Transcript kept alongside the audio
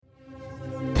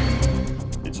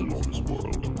Absalom's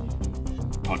world.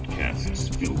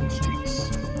 Podcasts fill the streets.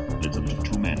 It's up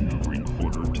to two men who bring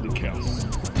order to the chaos.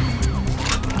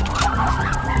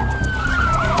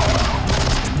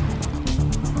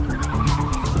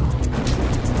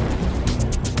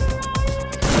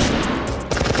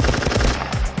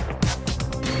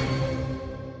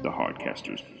 The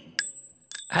Hardcasters.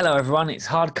 Hello everyone, it's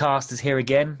Hardcasters here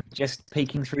again, just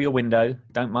peeking through your window,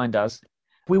 don't mind us.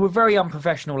 We were very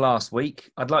unprofessional last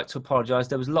week. I'd like to apologise,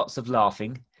 there was lots of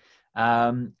laughing,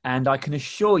 and I can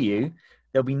assure you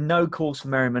there'll be no cause for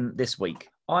merriment this week.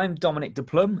 I'm Dominic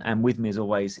Duplum, and with me as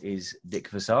always is Dick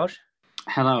Visage.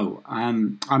 Hello.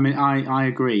 I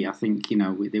agree. I think,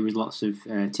 there was lots of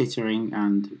tittering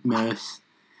and mirth.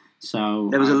 So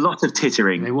there was a lot of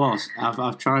tittering. There was.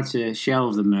 I've tried to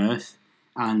shelve the mirth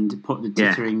and put the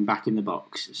tittering back in the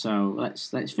box. So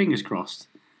let's fingers crossed.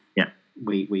 Yeah.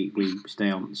 We stay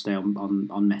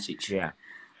on message. Yeah.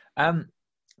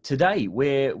 Today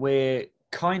we're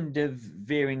kind of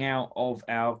veering out of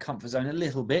our comfort zone a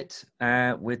little bit.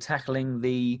 We're tackling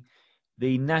the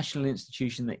national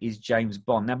institution that is James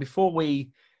Bond. Now, before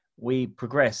we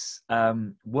progress,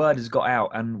 word has got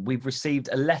out and we've received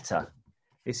a letter.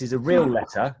 This is a real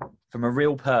letter from a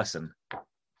real person,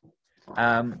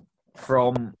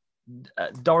 from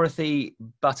Dorothy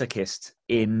Butterkist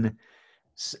in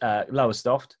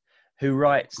Lowestoft, who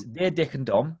writes, "Dear Dick and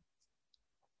Dom,"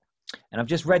 and I've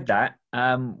just read that.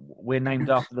 We're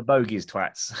named after the Bogies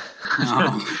twats.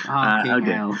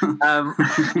 Okay.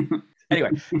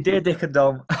 Anyway, dear Dick and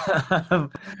Dom,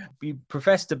 you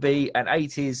profess to be an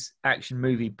 80s action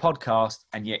movie podcast,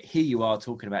 and yet here you are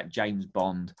talking about James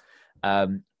Bond.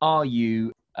 Are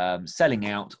you selling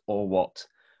out or what?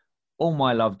 All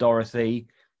my love, Dorothy.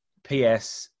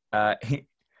 P.S.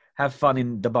 Have fun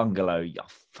in the bungalow. Oh,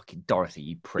 fucking Dorothy,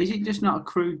 you prick. Is it just not a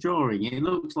crude drawing? It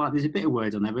looks like there's a bit of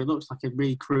words on there, but it looks like a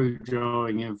really crude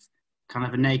drawing of kind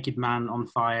of a naked man on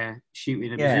fire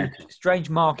shooting a bazooka. Strange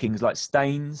markings like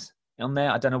stains on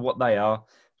there. I don't know what they are.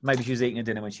 Maybe she was eating a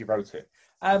dinner when she wrote it.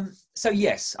 So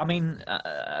yes, I mean,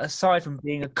 aside from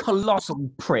being a colossal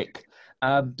prick,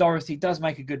 Dorothy does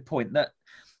make a good point that,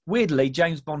 weirdly,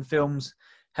 James Bond films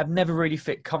have never really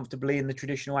fit comfortably in the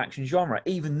traditional action genre,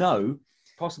 even though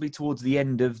possibly towards the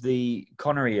end of the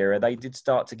Connery era, they did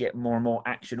start to get more and more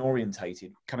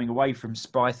action-orientated, coming away from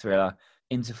spy thriller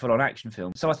into full-on action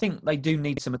films. So I think they do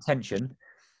need some attention.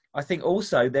 I think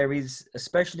also there is,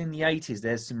 especially in the 80s,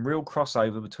 there's some real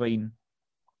crossover between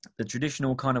the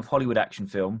traditional kind of Hollywood action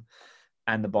film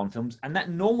and the Bond films, and that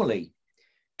normally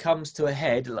comes to a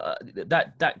head.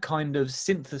 That kind of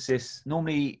synthesis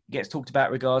normally gets talked about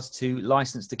in regards to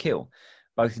License to Kill,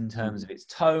 both in terms of its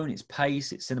tone, its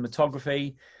pace, its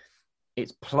cinematography,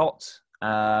 its plot,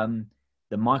 the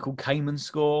Michael Kamen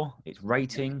score, its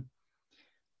rating.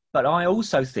 But I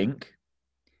also think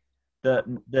that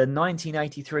the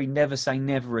 1983 Never Say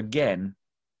Never Again,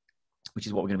 which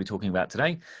is what we're going to be talking about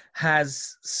today,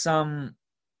 has some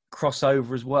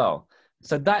crossover as well.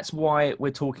 So that's why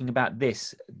we're talking about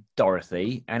this,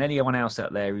 Dorothy, and anyone else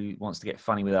out there who wants to get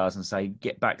funny with us and say,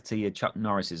 get back to your Chuck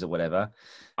Norrises or whatever.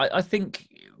 I think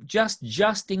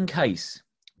just in case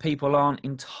people aren't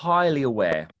entirely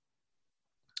aware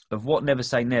of what Never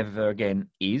Say Never Again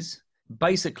is,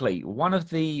 basically, one of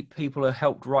the people who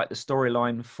helped write the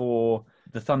storyline for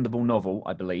the Thunderball novel,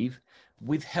 I believe,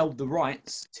 withheld the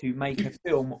rights to make a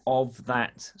film of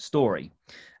that story.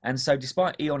 And so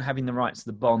despite Eon having the rights to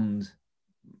the Bond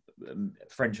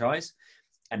franchise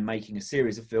and making a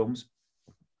series of films,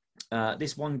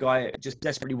 this one guy just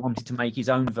desperately wanted to make his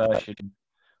own version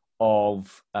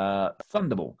of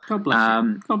Thunderball. God bless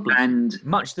him. God bless him. And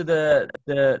much to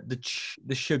the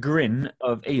chagrin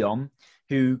of Eon,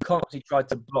 who constantly tried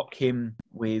to block him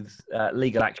with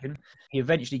legal action, he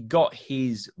eventually got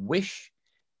his wish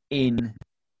in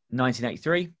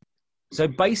 1983. So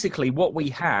basically what we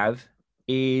have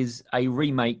is a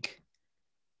remake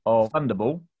of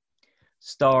Thunderball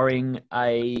starring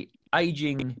a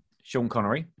aging Sean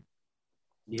Connery.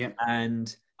 Yeah.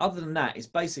 And other than that, it's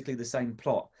basically the same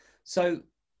plot. So,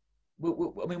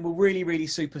 we'll really, really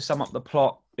super sum up the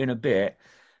plot in a bit,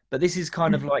 but this is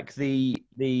kind of like the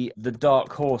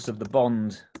dark horse of the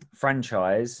Bond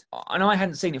franchise. And I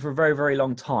hadn't seen it for a very, very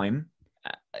long time.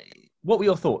 What were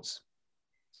your thoughts?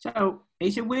 So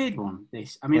it's a weird one.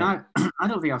 This, I mean, I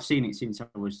don't think I've seen it since I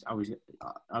was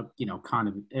kind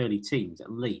of early teens,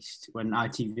 at least, when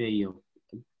ITV or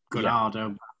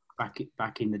Gonado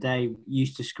back in the day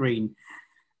used to screen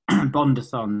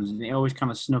Bondathons, and it always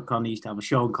kind of snuck on. They used to have a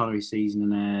Sean Connery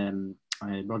season and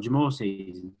Roger Moore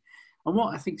season. And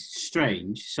what I think is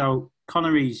strange, so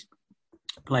Connery's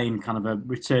playing kind of a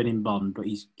returning Bond, but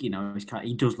he's he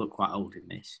does look quite old in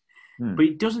this. Hmm. But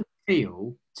it doesn't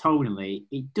feel tonally.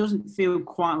 It doesn't feel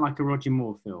quite like a Roger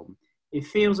Moore film. It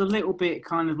feels a little bit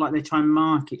kind of like they try and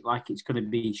market like it's going to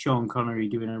be Sean Connery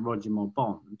doing a Roger Moore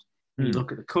Bond. And you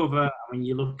look at the cover. I mean,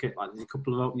 you look at like there's a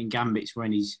couple of opening gambits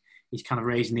when he's kind of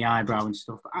raising the eyebrow and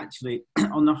stuff. But actually,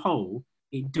 on the whole,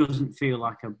 it doesn't feel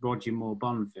like a Roger Moore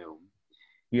Bond film.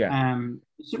 Yeah.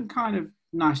 Some kind of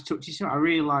nice touches. I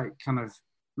really like kind of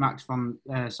Max von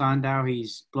Sydow.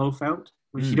 He's Blofeld,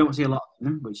 which you don't see a lot of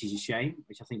them, which is a shame,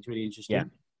 which I think is really interesting.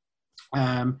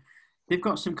 Yeah. They've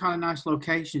got some kind of nice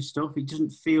location stuff. It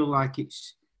doesn't feel like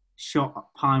it's shot at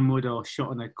Pinewood or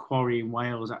shot in a quarry in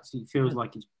Wales. Actually, it feels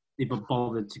like they've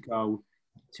bothered to go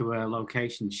to a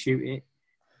location and shoot it.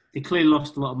 They clearly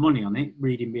lost a lot of money on it,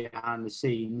 reading behind the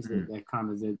scenes. That they're kind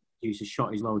of the producer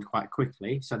shot his load quite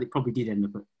quickly. So they probably did end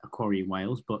up at a quarry in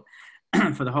Wales, but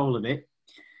for the whole of it,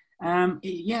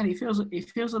 it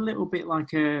feels a little bit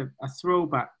like a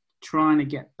throwback, trying to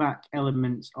get back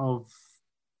elements of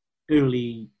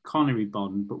early Connery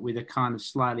Bond, but with a kind of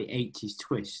slightly 80s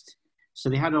twist. So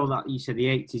they had all that, you said, the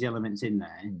 80s elements in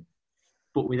there,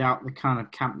 but without the kind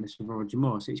of campness of Roger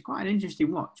Moore. So it's quite an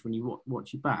interesting watch when you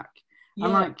watch it back. Yeah. I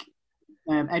like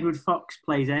Edward Fox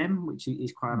plays M, which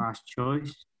is quite a nice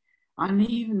choice. And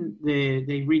even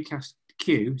they recast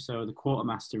Q, so the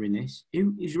quartermaster in this,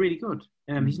 who is really good.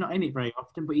 He's not in it very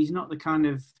often, but he's not the kind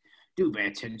of do pay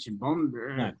attention Bond,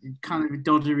 kind of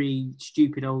doddery,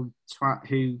 stupid old twat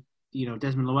who,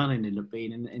 Desmond Llewellyn ended up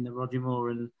being in the Roger Moore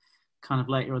and kind of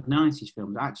later on 90s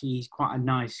films. Actually, he's quite a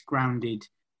nice, grounded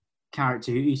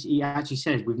character. He actually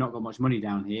says, we've not got much money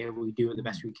down here. We do it the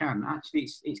best we can. Actually,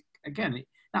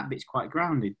 that bit's quite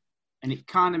grounded. And it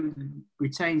kind of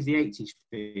retains the 80s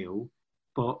feel.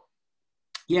 But,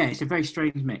 yeah, it's a very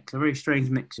strange mix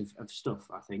of stuff,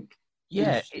 I think.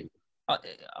 Yeah,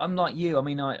 I'm like you. I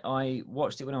mean, I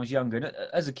watched it when I was younger. And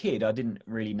as a kid, I didn't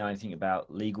really know anything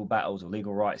about legal battles or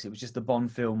legal rights. It was just the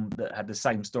Bond film that had the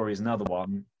same story as another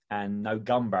one and no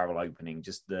gun barrel opening,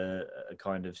 just a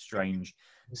kind of strange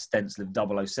stencil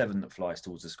of 007 that flies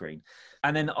towards the screen.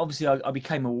 And then obviously I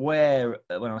became aware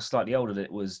when I was slightly older that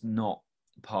it was not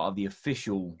part of the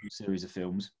official series of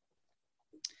films.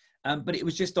 But it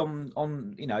was just on,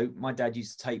 my dad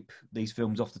used to tape these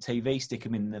films off the TV, stick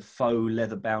them in the faux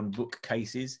leather-bound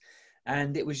bookcases,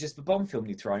 and it was just the Bond film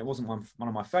he'd thrown. It wasn't one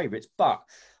of my favourites, but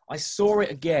I saw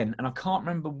it again, and I can't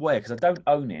remember where, because I don't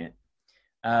own it.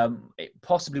 It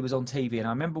possibly was on TV, and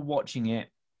I remember watching it,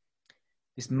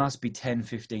 this must be 10,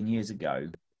 15 years ago,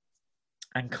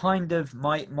 and kind of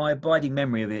my abiding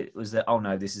memory of it was that, oh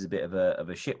no, this is a bit of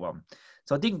a shit one.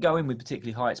 So I didn't go in with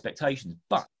particularly high expectations,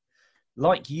 but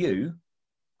like you,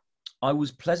 I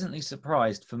was pleasantly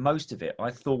surprised for most of it. I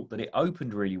thought that it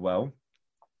opened really well.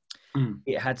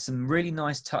 It had some really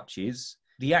nice touches.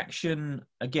 The action,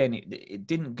 again, it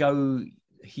didn't go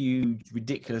huge,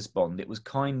 ridiculous Bond. It was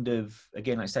kind of,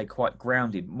 again, like I say, quite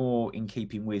grounded, more in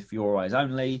keeping with For Your Eyes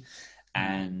Only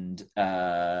and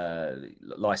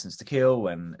License to Kill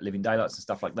and Living Daylights and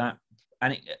stuff like that.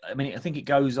 And I think it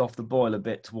goes off the boil a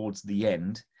bit towards the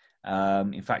end.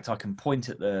 In fact, I can point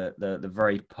at the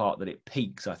very part that it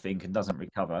peaks, I think, and doesn't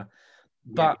recover.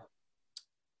 But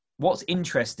what's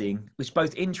interesting, which is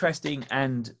both interesting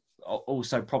and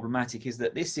also problematic, is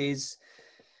that this is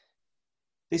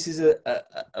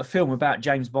a film about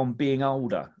James Bond being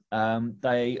older.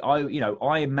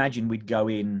 I imagine we'd go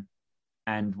in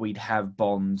and we'd have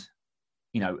Bond,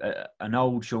 an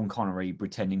old Sean Connery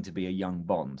pretending to be a young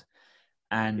Bond,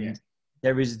 and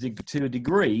there is, to a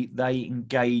degree, they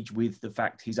engage with the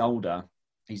fact he's older.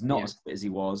 He's not as fit as he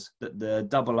was, that the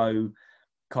 00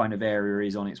 kind of area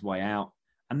is on its way out.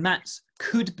 And that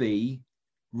could be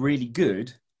really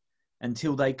good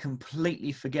until they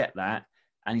completely forget that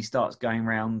and he starts going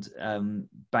around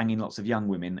banging lots of young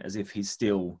women as if he's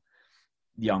still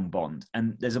young Bond.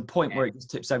 And there's a point where it just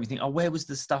tips over. You think, oh, where was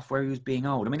the stuff where he was being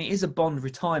old? I mean, it is a Bond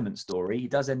retirement story. He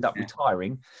does end up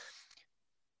retiring,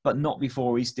 but not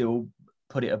before he still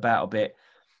put it about a bit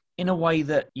in a way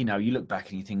that, you look back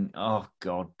and you think, oh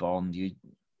God, Bond, you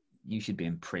should be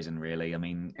in prison, really. I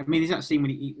mean, there's that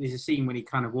scene there's a scene when he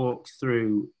kind of walks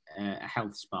through a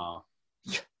health spa.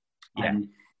 And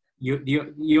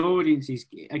the audience is,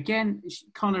 again,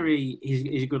 Connery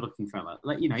is a good-looking fella.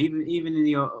 Like, even in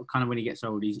the kind of when he gets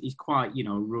old, he's quite,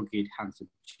 rugged, handsome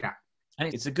chap.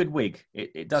 And it's a good wig.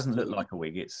 It doesn't look like a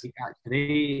wig. It's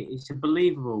a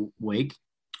believable wig.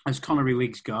 As Connery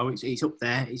wigs go, it's up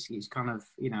there. It's kind of,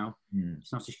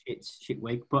 it's not a shit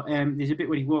wig. But there's a bit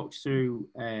when he walks through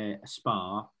a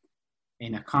spa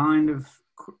in a kind of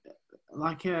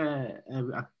like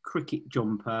a cricket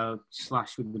jumper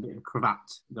slash with a bit of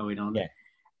cravat going on. Yeah.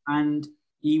 And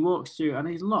he walks through, and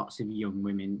there's lots of young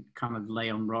women kind of lay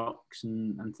on rocks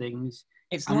and things.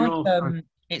 It's And like they're all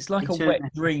it's like a wet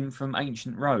dream from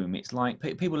ancient Rome. It's like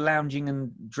people lounging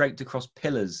and draped across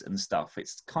pillars and stuff.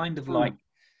 It's kind of like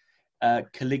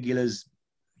Caligula's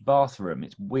bathroom.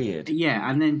 It's weird.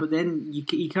 Yeah, but then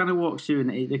he kind of walks through, and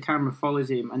the camera follows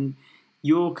him, and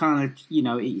you're kind of,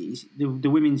 the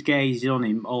women's gaze is on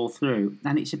him all through,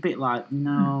 and it's a bit like,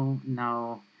 no,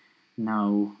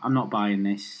 I'm not buying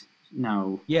this.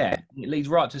 No. Yeah, it leads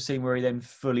right to a scene where he then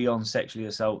fully on sexually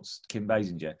assaults Kim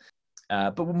Basinger.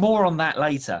 But more on that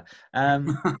later.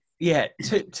 Yeah,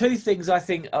 two things I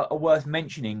think are worth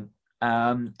mentioning,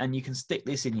 and you can stick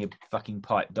this in your fucking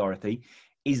pipe, Dorothy,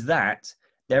 is that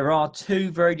there are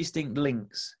two very distinct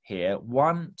links here.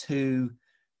 One to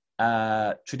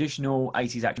traditional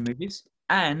 80s action movies,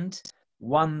 and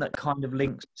one that kind of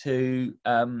links to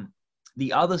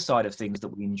the other side of things that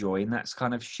we enjoy, and that's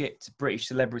kind of shit British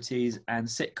celebrities and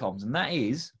sitcoms. And that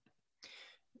is,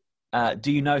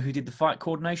 do you know who did the fight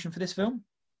coordination for this film?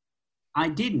 I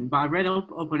didn't, but I read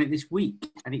up on it this week,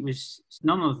 and it was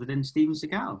none other than Steven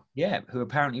Seagal. Yeah, who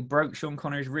apparently broke Sean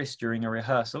Connery's wrist during a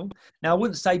rehearsal. Now, I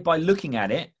wouldn't say by looking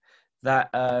at it that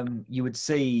you would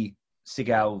see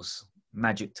Seagal's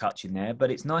magic touch in there, but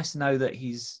it's nice to know that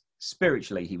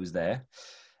spiritually he was there.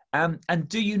 And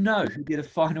do you know who did a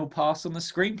final pass on the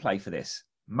screenplay for this?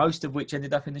 Most of which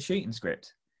ended up in the shooting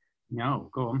script. No,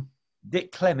 go on.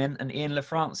 Dick Clement and Ian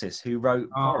LaFrancis, who wrote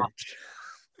Porridge.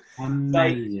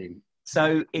 Amazing.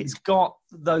 So it's got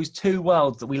those two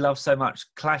worlds that we love so much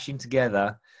clashing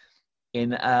together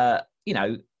in, a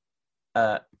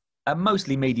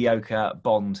mostly mediocre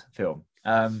Bond film.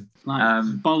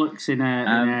 Bollocks in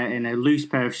a loose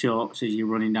pair of shorts as you're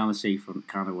running down the seafront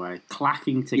kind of way,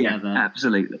 clacking together. Yeah,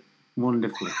 absolutely.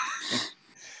 Wonderfully.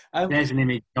 There's an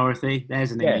image, Dorothy.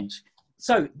 There's an image.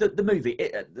 So the movie,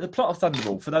 the plot of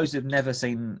Thunderball, for those who've never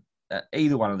seen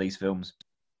either one of these films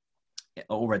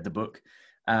or read the book,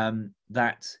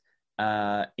 that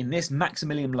in this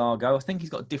Maximilian Largo, I think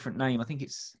he's got a different name. I think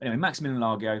Maximilian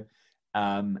Largo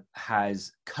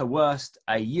has coerced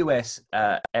a US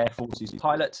Air Force's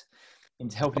pilot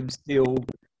into helping him steal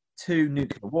 2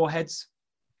 nuclear warheads,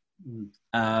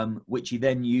 which he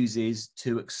then uses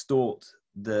to extort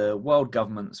the world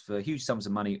governments for huge sums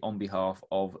of money on behalf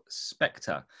of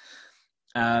Spectre.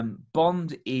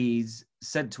 Bond is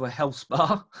sent to a health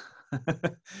spa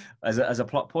as a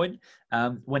plot point.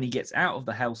 When he gets out of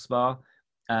the health spa,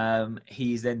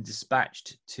 he's then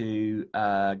dispatched to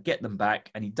get them back,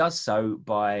 and he does so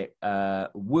by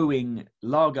wooing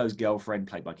Largo's girlfriend,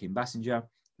 played by Kim Basinger,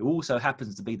 who also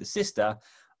happens to be the sister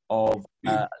of,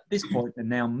 at this point, the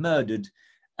now murdered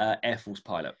Air Force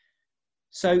pilot.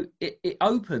 So it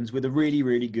opens with a really,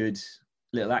 really good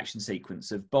little action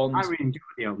sequence of Bond. I really enjoyed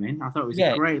the opening. I thought it was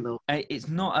a great little... It's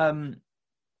not...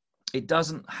 it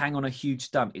doesn't hang on a huge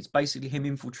stunt. It's basically him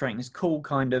infiltrating this cool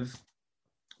kind of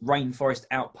rainforest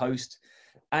outpost,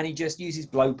 and he just uses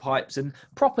blowpipes and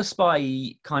proper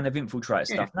spy kind of infiltrate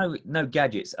stuff. No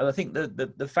gadgets. I think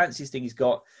the fanciest thing he's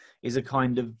got is a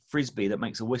kind of frisbee that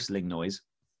makes a whistling noise,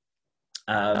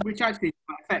 which actually is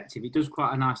quite effective. He does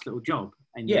quite a nice little job,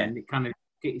 and it kind of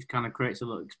creates a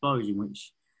little explosion,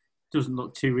 which doesn't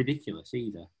look too ridiculous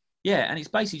either. Yeah, and it's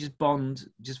basically just Bond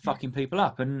just fucking people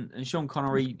up, and Sean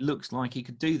Connery looks like he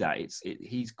could do that.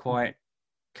 He's quite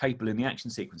capable in the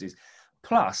action sequences.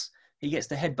 Plus, he gets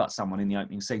to headbutt someone in the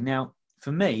opening scene. Now,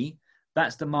 for me,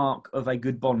 that's the mark of a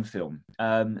good Bond film.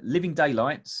 Living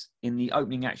Daylights, in the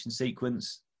opening action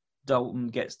sequence, Dalton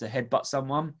gets to headbutt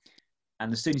someone.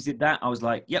 And as soon as he did that, I was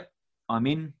like, yep, I'm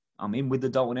in. I'm in with the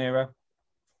Dalton era.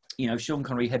 Sean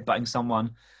Connery headbutting someone,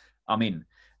 I'm in.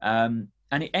 And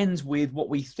it ends with what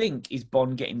we think is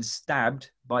Bond getting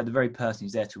stabbed by the very person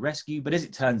he's there to rescue. But as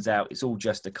it turns out, it's all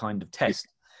just a kind of test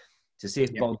to see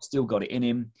if Bond still got it in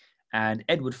him. And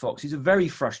Edward Fox, who's a very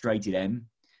frustrated M,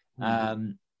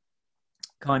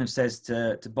 kind of says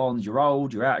to Bond, you're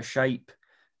old, you're out of shape.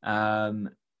 You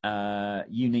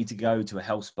need to go to a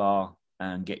health spa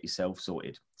and get yourself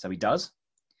sorted. So he does.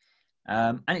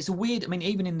 And it's a weird,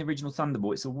 even in the original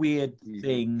Thunderball, it's a weird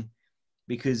thing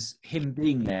because him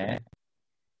being there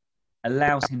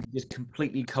allows him to just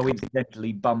completely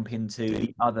coincidentally bump into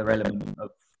the other element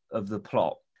of the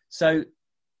plot. So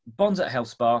Bond's at a health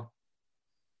spa.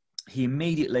 He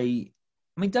immediately,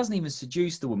 doesn't even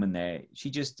seduce the woman there.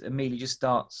 She just immediately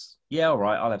starts, yeah, all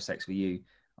right, I'll have sex with you.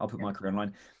 I'll put my career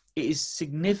online. It is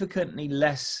significantly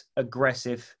less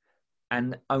aggressive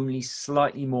and only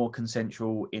slightly more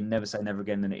consensual in Never Say Never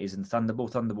Again than it is in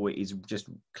Thunderball. Thunderball is just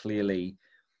clearly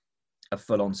a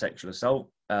full-on sexual assault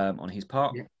on his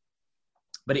part. Yeah.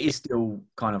 But it is still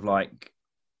kind of like,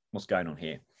 what's going on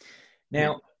here?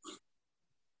 Now,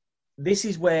 this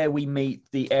is where we meet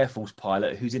the Air Force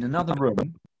pilot who's in another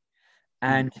room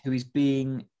and who is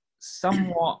being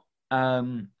somewhat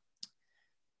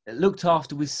looked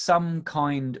after with some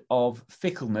kind of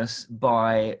fickleness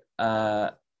by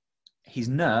his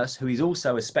nurse, who is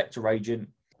also a Spectre agent,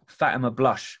 Fatima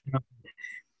Blush,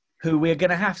 who we're going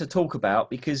to have to talk about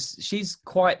because she's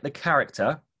quite the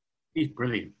character. She's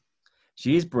brilliant.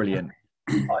 She is brilliant.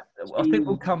 I think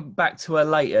we'll come back to her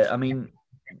later. I mean,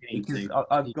 because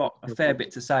I've got a fair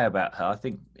bit to say about her. I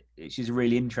think she's a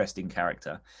really interesting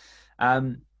character.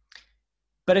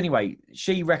 But anyway,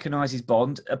 she recognises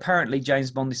Bond. Apparently, James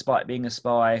Bond, despite being a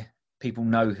spy, people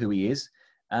know who he is.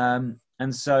 And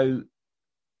so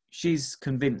she's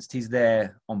convinced he's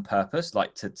there on purpose,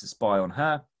 like to spy on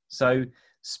her. So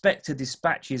Spectre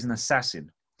dispatches an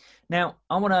assassin. Now,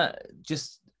 I want to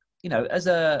just, as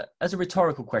a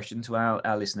rhetorical question to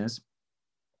our listeners,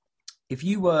 if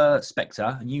you were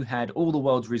Spectre and you had all the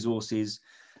world's resources,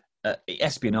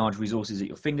 espionage resources at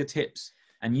your fingertips,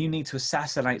 and you need to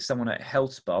assassinate someone at a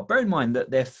health spa, bear in mind that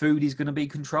their food is going to be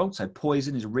controlled. So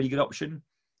poison is a really good option.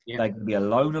 Yeah. They're going to be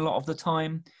alone a lot of the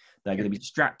time. They're going to be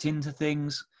strapped into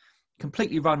things,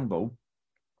 completely vulnerable.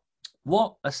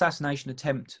 What assassination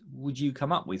attempt would you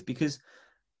come up with? Because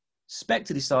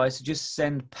Spectre decides to just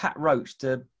send Pat Roach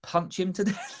to punch him to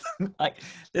death. Like,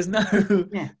 there's no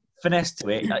finesse to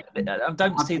it. I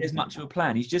don't see there's much of a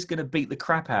plan. He's just going to beat the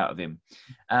crap out of him,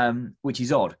 which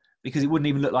is odd because it wouldn't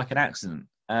even look like an accident.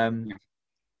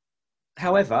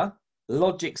 However,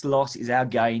 logic's loss is our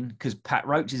gain because Pat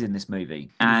Roach is in this movie.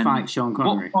 And fight Sean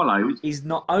Connery. What followed is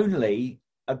not only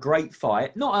a great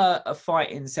fight, not a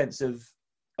fight in the sense of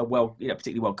a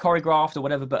particularly well choreographed or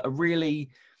whatever, but a really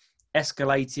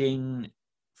escalating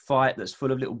fight that's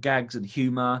full of little gags and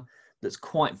humour, that's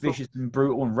quite vicious and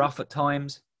brutal and rough at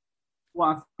times.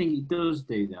 What I think it does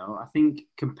do, though, I think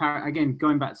again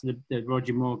going back to the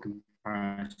Roger Moore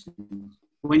comparison,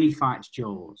 when he fights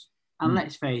Jaws, and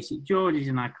let's face it, Jaws is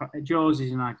an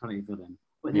iconic villain,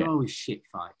 but they're always shit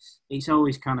fights. It's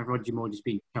always kind of Roger Moore just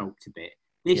being choked a bit.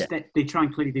 They try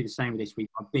and clearly do the same with this week.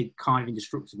 A big kind of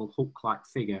indestructible Hulk-like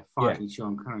figure fighting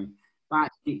Sean Connery, but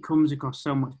it comes across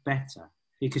so much better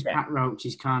because Pat Roach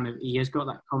is he has got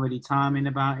that comedy timing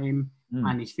about him,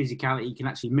 and his physicality. He can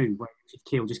actually move. Where Richard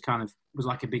Kiel just kind of was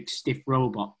like a big stiff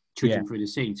robot trudging through the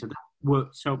scene. So that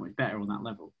worked so much better on that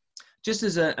level. Just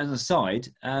as an aside,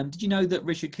 did you know that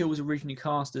Richard Kiel was originally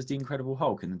cast as the Incredible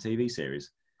Hulk in the TV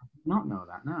series? I did not know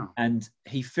that, no. And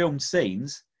he filmed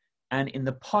scenes, and in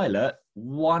the pilot,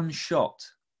 one shot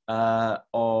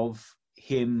of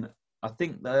him, I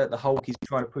think the Hulk is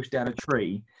trying to push down a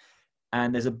tree,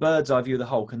 and there's a bird's eye view of the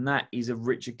Hulk, and that is of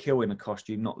Richard Kiel in a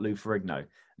costume, not Lou Ferrigno.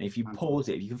 And if you pause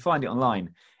it, if you can find it online,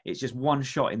 it's just one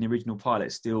shot in the original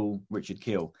pilot, still Richard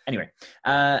Kiel. Anyway,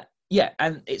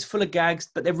 and it's full of gags,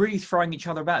 but they're really throwing each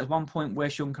other about. There's one point where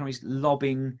Sean Connery's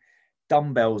lobbing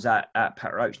dumbbells at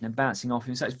Pat Roach and then bouncing off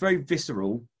him. So it's very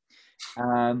visceral.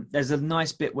 There's a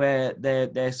nice bit where they're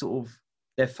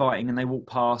fighting and they walk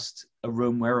past a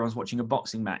room where everyone's watching a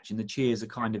boxing match and the cheers are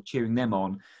kind of cheering them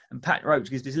on. And Pat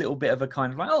Roach gives this little bit of a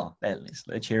kind of like, oh,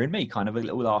 they're cheering me, kind of a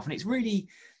little laugh. And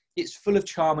it's full of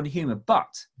charm and humour.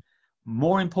 But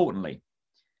more importantly,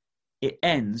 it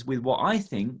ends with what I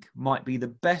think might be the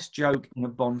best joke in a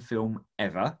Bond film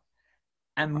ever.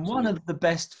 And one of the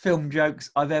best film jokes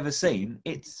I've ever seen.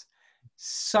 It's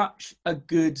such a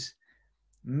good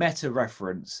meta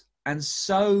reference and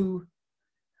so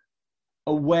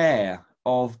aware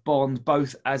of Bond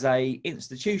both as a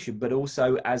institution but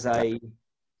also as a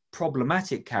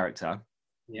problematic character.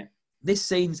 Yeah. This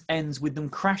scene ends with them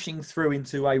crashing through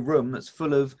into a room that's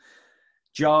full of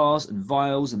jars and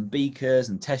vials and beakers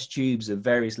and test tubes of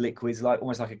various liquids, like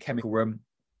almost like a chemical room.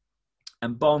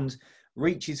 And Bond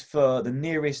reaches for the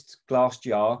nearest glass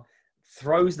jar,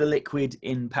 throws the liquid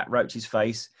in Pat Roach's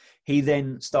face. He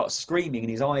then starts screaming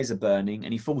and his eyes are burning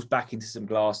and he falls back into some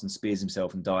glass and spears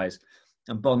himself and dies.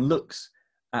 And Bond looks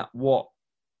at what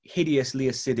hideously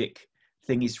acidic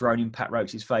thing is thrown in Pat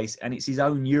Roach's face, and it's his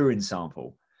own urine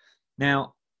sample.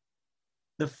 Now,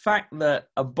 the fact that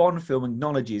a Bond film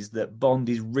acknowledges that Bond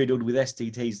is riddled with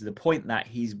STDs to the point that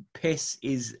his piss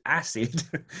is acid,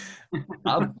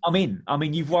 I'm in. I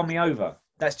mean, you've won me over.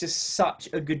 That's just such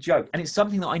a good joke. And it's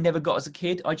something that I never got as a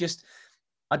kid. I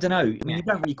don't know. I mean, you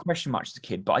don't really question much as a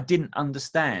kid, but I didn't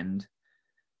understand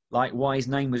like why his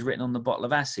name was written on the bottle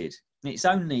of acid. And it's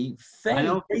only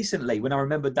fairly recently when I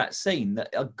remembered that scene that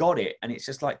I got it. And it's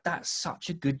just like, that's such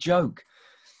a good joke.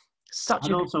 Such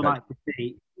I'd a also good joke. like to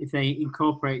see if they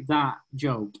incorporate that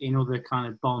joke in other kind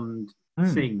of Bond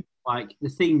things, like the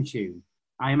theme tune.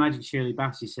 I imagine Shirley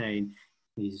Bassey saying,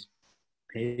 "His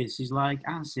piss is like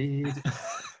acid."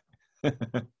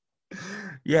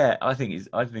 Yeah, I think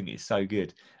it's so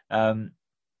good.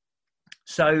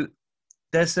 So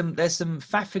there's some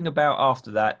faffing about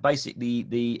after that. Basically,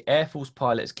 the Air Force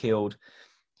pilot's killed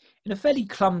in a fairly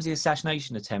clumsy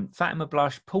assassination attempt. Fatima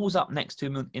Blush pulls up next to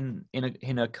him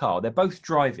in her car. They're both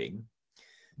driving.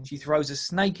 She throws a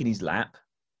snake in his lap,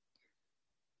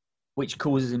 which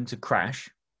causes him to crash.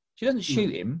 She doesn't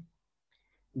shoot him.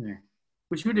 Yeah,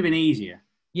 which would have been easier.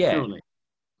 Yeah. Surely.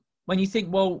 When you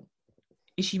think, well,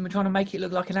 is she trying to make it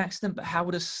look like an accident? But how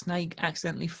would a snake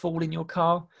accidentally fall in your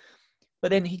car?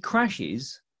 But then he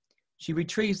crashes. She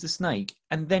retrieves the snake,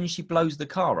 and then she blows the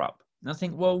car up. And I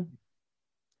think, well,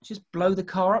 just blow the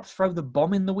car up, throw the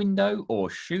bomb in the window, or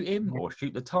shoot him, or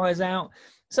shoot the tires out.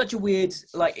 Such a weird,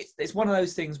 like, it's one of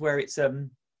those things where it's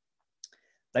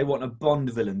they want a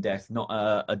Bond villain death, not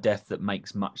a death that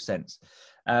makes much sense.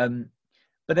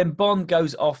 But then Bond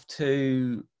goes off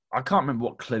to, I can't remember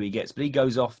what clue he gets, but he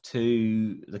goes off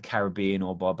to the Caribbean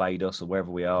or Barbados or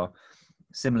wherever we are,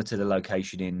 similar to the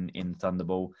location in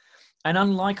Thunderball. And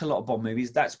unlike a lot of Bond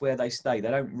movies, that's where they stay.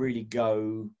 They don't really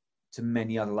go to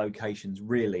many other locations,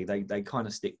 really. They kind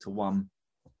of stick to one.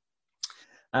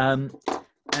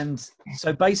 And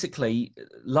so basically,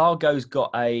 Largo's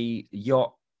got a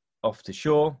yacht off to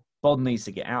shore. Bond needs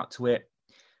to get out to it.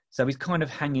 So he's kind of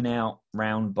hanging out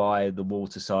round by the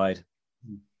waterside.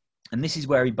 And this is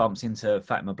where he bumps into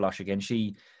Fatima Blush again.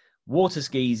 She water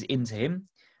skis into him.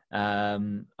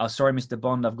 Oh, sorry, Mr.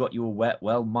 Bond, I've got you all wet.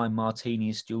 Well, my martini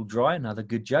is still dry. Another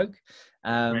good joke.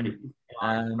 Great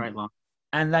line.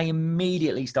 And they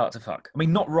immediately start to fuck. I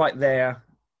mean, not right there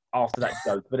after that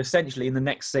joke, but essentially in the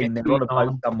next scene, they're on a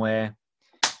boat somewhere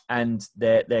and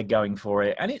they're going for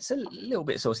it. And it's a little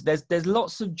bit saucy. There's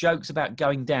lots of jokes about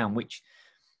going down, which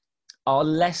are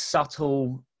less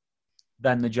subtle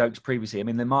than the jokes previously. I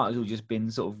mean, they might as well just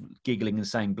been sort of giggling and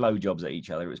saying blowjobs at each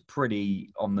other. It was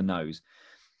pretty on the nose.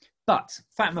 But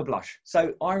Fatima Blush.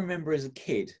 So I remember as a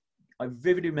kid, I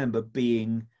vividly remember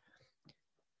being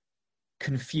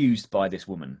confused by this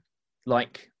woman,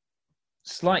 like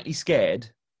slightly scared,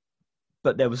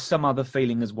 but there was some other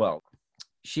feeling as well.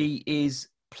 She is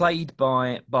played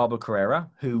by Barbara Carrera,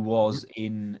 who was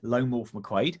in Lone Wolf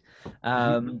McQuade.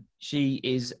 She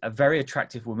is a very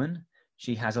attractive woman.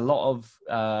 She has a lot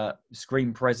of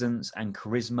screen presence and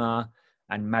charisma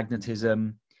and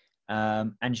magnetism.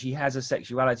 And she has a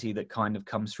sexuality that kind of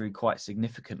comes through quite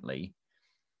significantly.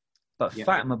 But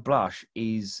Fatima Blush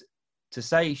is, to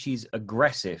say she's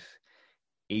aggressive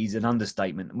is an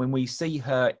understatement. When we see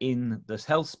her in the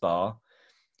health spa,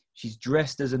 she's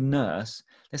dressed as a nurse.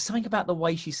 There's something about the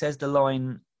way she says the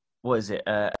line, what is it?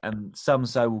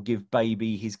 So will give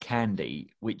baby his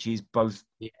candy, which is both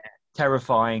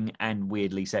terrifying and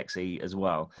weirdly sexy as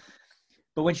well.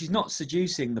 But when she's not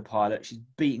seducing the pilot, she's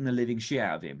beating the living shit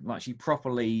out of him. Like, she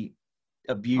properly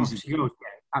abuses him.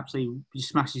 Absolutely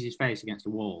smashes his face against the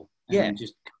wall. And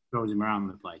just throws him around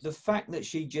the place. The fact that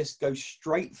she just goes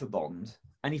straight for Bond,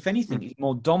 and if anything, is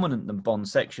more dominant than Bond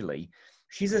sexually,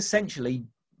 she's essentially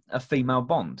a female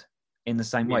Bond in the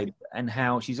same way. And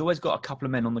how she's always got a couple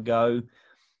of men on the go.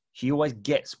 She always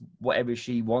gets whatever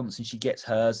she wants, and she gets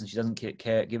hers, and she doesn't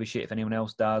give a shit if anyone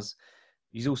else does.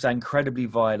 She's also incredibly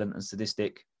violent and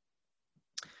sadistic.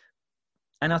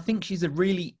 And I think she's a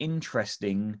really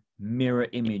interesting mirror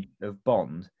image of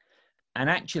Bond. And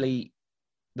actually,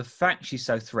 the fact she's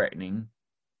so threatening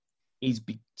is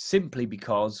simply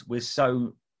because we're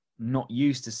so not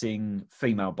used to seeing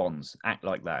female Bonds act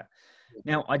like that.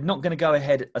 Now, I'm not going to go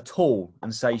ahead at all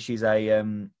and say she's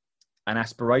an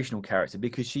aspirational character,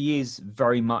 because she is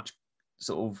very much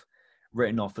sort of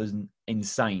written off as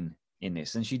insane in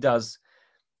this. And she does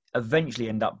eventually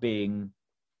end up being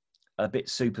a bit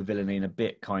super villainy and a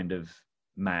bit kind of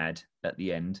mad at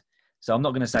the end. So I'm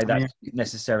not going to say that's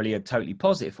necessarily a totally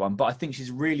positive one, but I think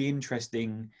she's really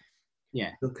interesting.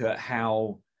 Look at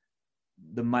how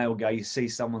the male gaze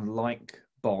sees someone like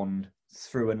Bond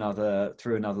through another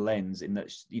lens, in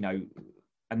that, you know,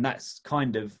 and that's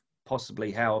kind of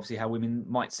possibly how women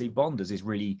might see Bond, as this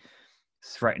really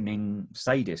threatening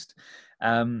sadist.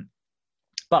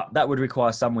 But that would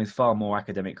require someone with far more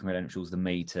academic credentials than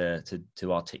me to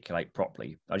articulate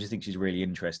properly. I just think she's really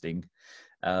interesting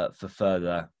for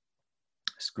further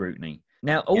scrutiny.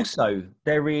 Now, also,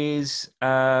 there is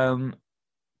another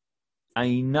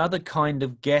kind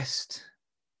of guest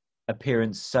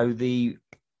appearance. So the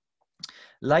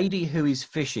lady who is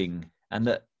fishing and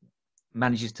that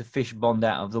manages to fish Bond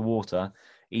out of the water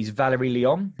is Valerie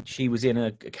Leon. She was in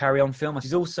a Carry On film.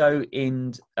 She's also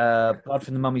in Blood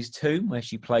from the Mummy's Tomb, where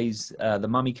she plays the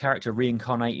mummy character,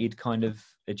 reincarnated kind of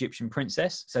Egyptian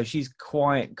princess. So she's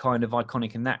quite kind of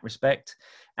iconic in that respect.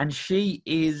 And she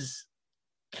is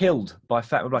killed by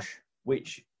Fatma Blush,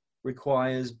 which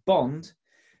requires Bond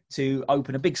to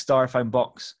open a big styrofoam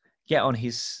box, get on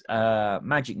his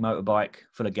magic motorbike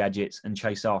full of gadgets and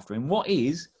chase after him. What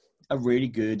is a really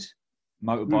good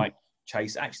motorbike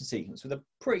chase action sequence with a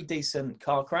pretty decent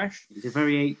car crash. It's a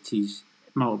very 80s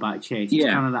motorbike chase. It's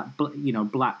kind of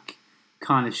that, black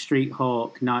kind of Street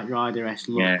Hawk, Knight Rider-esque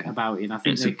look about it. And I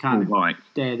think they kind of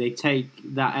they take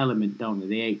that element, don't they?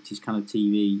 The 80s kind of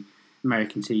TV,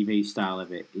 American TV style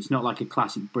of it. It's not like a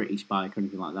classic British bike or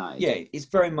anything like that. It's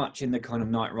very much in the kind of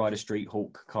Knight Rider, Street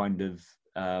Hawk kind of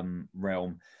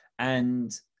realm.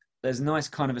 And there's a nice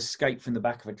kind of escape from the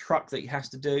back of a truck that he has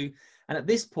to do. And at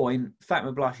this point,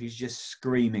 Fatma Blush is just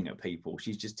screaming at people.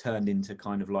 She's just turned into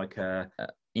kind of like a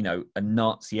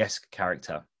Nazi-esque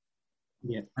character.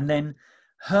 Yeah. And then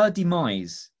her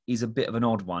demise is a bit of an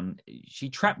odd one. She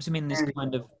traps him in this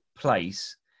kind of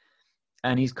place,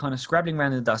 and he's kind of scrabbling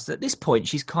around in the dust. At this point,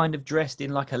 she's kind of dressed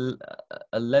in like a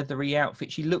leathery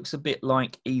outfit. She looks a bit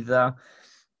like either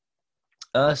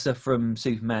Ursa from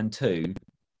Superman 2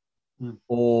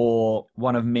 or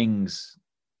one of Ming's,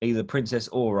 either Princess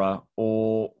Aura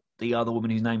or the other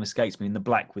woman whose name escapes me in the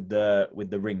black with the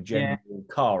ring, General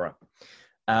Kara.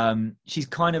 She's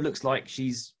kind of looks like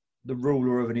she's the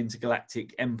ruler of an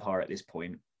intergalactic empire at this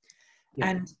point. Yeah.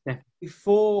 And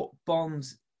before Bond,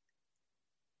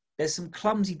 there's some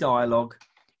clumsy dialogue,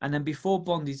 and then before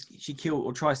she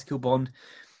tries to kill Bond,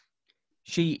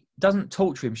 she doesn't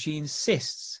torture him. She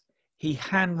insists he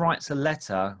handwrites a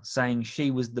letter saying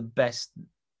she was the best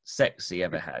sex he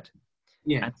ever had.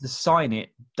 Yeah. And to sign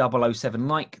it 007,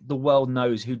 like the world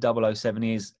knows who 007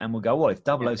 is, and we'll go, well, if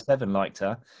 007 liked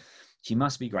her, she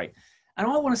must be great. And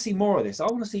I want to see more of this. I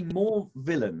want to see more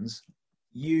villains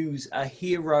use a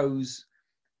hero's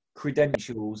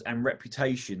credentials and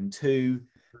reputation to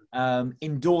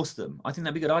endorse them. I think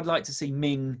that'd be good. I'd like to see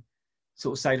Ming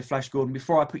sort of say to Flash Gordon,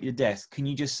 before I put you to death, can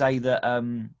you just say that,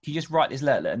 can you just write this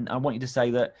letter? And I want you to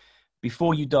say that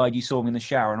before you died, you saw me in the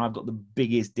shower and I've got the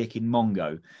biggest dick in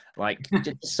Mongo. Like,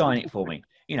 just sign it for me.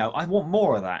 I want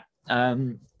more of that.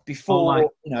 Before,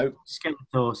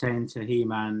 Skeletor saying to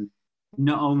He-Man,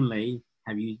 not only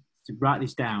have you, to write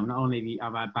this down, not only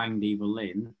have I banged Evil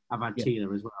Lynn, I've had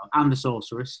Teela as well, and the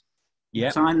Sorceress. Yeah.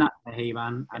 Sign that to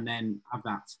He-Man and then have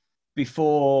that.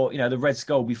 Before, the Red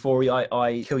Skull, before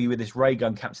I kill you with this ray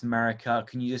gun, Captain America,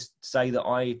 can you just say that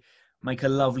I make a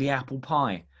lovely apple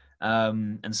pie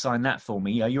and sign that for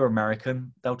me? You're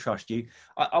American. They'll trust you.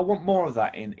 I want more of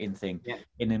that in thing. Yeah.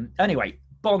 In him. Anyway,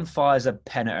 Bond fires a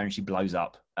pen at her and she blows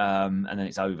up. And then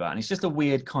it's over. And it's just a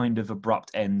weird kind of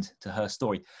abrupt end to her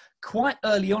story. Quite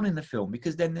early on in the film,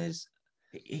 because then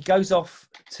he goes off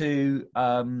to,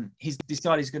 he's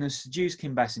decided he's going to seduce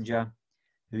Kim Basinger,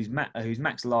 who's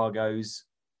Max Largo's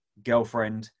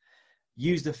girlfriend,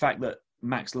 use the fact that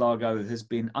Max Largo has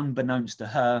been, unbeknownst to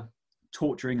her,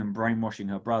 torturing and brainwashing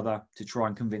her brother to try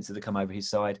and convince her to come over his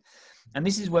side. And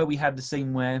this is where we have the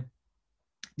scene where,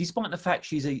 despite the fact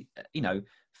she's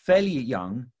fairly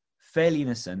young, fairly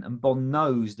innocent, and Bond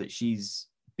knows that she's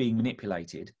being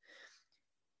manipulated,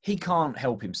 he can't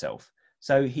help himself.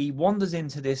 So he wanders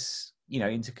into this,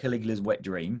 into Caligula's wet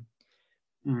dream,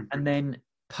 and then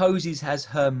poses as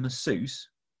her masseuse,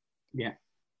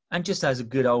 and just has a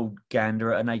good old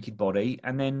gander at a naked body,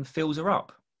 and then fills her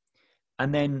up,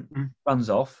 and then runs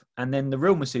off. And then the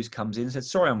real masseuse comes in and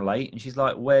says, "Sorry, I'm late." And she's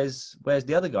like, "Where's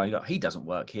the other guy?" He's like, "He doesn't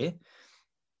work here."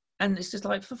 And it's just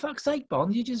like, for fuck's sake,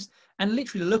 Bond, and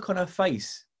literally the look on her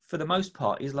face, for the most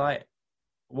part, is like,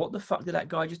 what the fuck did that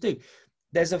guy just do?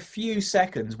 There's a few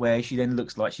seconds where she then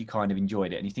looks like she kind of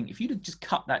enjoyed it. And you think, if you'd have just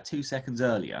cut that 2 seconds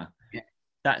earlier,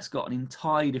 that's got an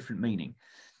entirely different meaning.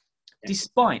 Yeah.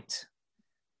 Despite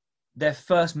their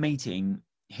first meeting,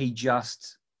 he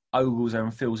just ogles her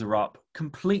and fills her up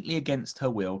completely against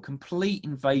her will, complete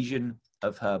invasion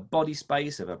of her body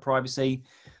space, of her privacy.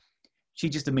 She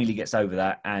just immediately gets over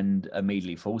that and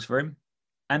immediately falls for him.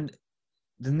 And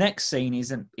the next scene is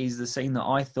the scene that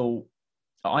I thought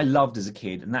I loved as a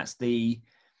kid, and that's the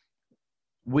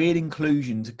weird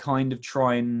inclusion to kind of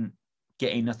try and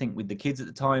get in, I think, with the kids at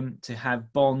the time, to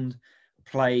have Bond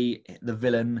play the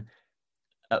villain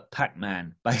at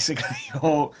Pac-Man, basically,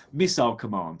 or Missile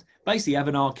Command. Basically, have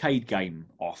an arcade game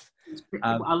off.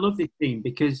 I love this scene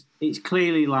because it's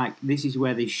clearly like this is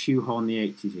where they shoehorn the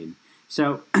 80s in.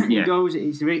 So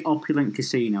it's a very opulent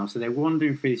casino. So they're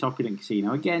wandering through this opulent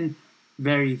casino. Again,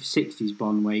 very 60s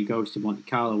Bond where he goes to Monte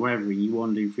Carlo, wherever, and you're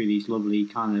wandering through these lovely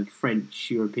kind of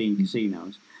French European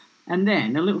casinos. And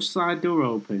then a little side door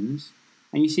opens,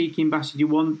 and you see Kim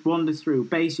Basinger wander through,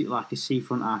 basically like a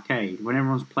seafront arcade, when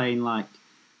everyone's playing like,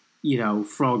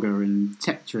 Frogger and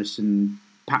Tetris and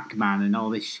Pac-Man and all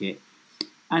this shit.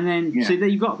 And then, so then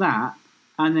you've got that,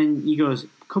 and then he goes,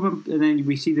 come on, and then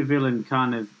we see the villain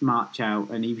kind of march out,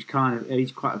 and he's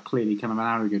quite clearly kind of an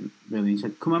arrogant villain. He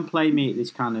said, come and play me at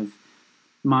this kind of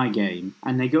my game.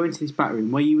 And they go into this back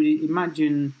room where you would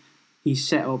imagine he's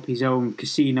set up his own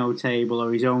casino table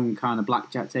or his own kind of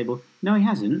blackjack table. No, he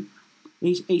hasn't.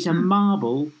 It's a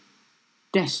marble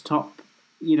desktop,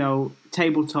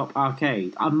 tabletop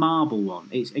arcade, a marble one.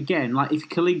 It's, again, like if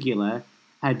Caligula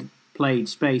had played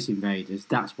Space Invaders,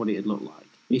 that's what it'd look like.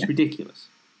 It's ridiculous.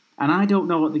 And I don't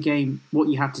know what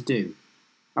you had to do.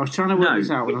 I was trying to work this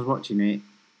out when I was watching it.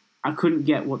 I couldn't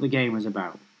get what the game was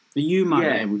about. You might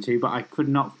be able to, but I could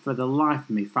not for the life of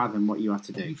me fathom what you had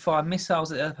to do. You fire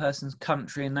missiles at the other person's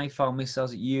country and they fire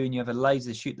missiles at you, and you have a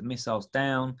laser to shoot the missiles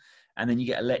down, and then you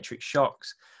get electric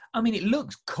shocks. I mean, it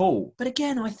looks cool. But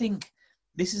again, I think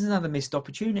this is another missed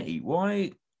opportunity.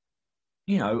 Why,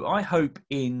 I hope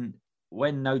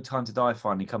when No Time to Die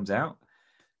finally comes out,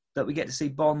 that we get to see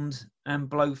Bond and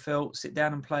Blofeld sit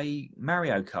down and play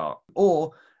Mario Kart.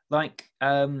 Or, like,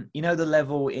 the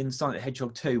level in Sonic the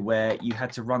Hedgehog 2 where you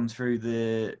had to run through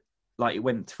it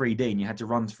went 3D and you had to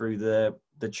run through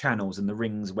the channels and the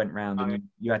rings went round and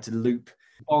you had to loop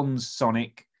Bond's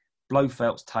Sonic,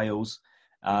 Blofeld's Tails.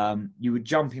 You would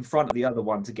jump in front of the other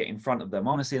one to get in front of them.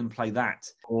 I want to see them play that.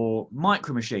 Or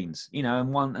Micro Machines,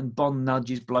 and Bond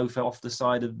nudges Blofeld off the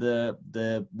side of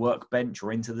the workbench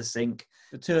or into the sink.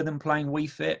 The two of them playing Wii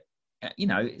Fit,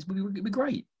 it would be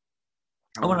great.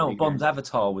 I want to know what Bond's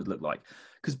avatar would look like.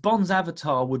 Because Bond's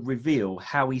avatar would reveal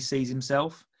how he sees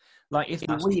himself. Like, if the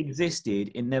Wii existed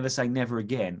in Never Say Never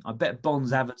Again, I bet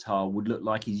Bond's avatar would look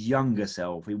like his younger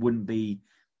self. He wouldn't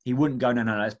go,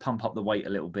 no, let's pump up the weight a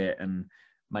little bit and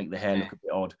make the hair look a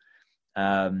bit odd.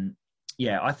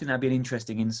 I think that'd be an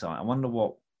interesting insight. I wonder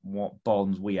what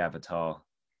Bond's Wii avatar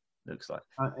looks like.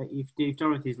 If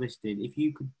Dorothy's listed, if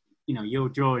you could, your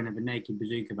drawing of a naked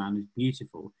Bazooka Man is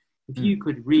beautiful. If you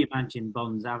could reimagine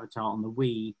Bond's avatar on the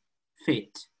Wii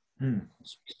Fit,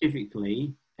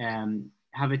 specifically,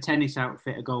 have a tennis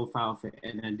outfit, a golf outfit,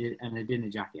 and a dinner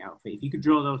jacket outfit. If you could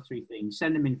draw those three things,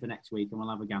 send them in for next week and we'll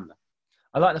have a gander.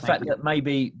 I like the fact that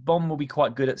maybe Bond will be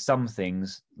quite good at some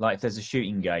things, like if there's a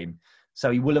shooting game.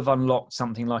 So he will have unlocked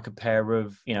something like a pair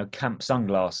of, camp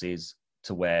sunglasses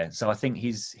to wear. So I think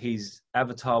his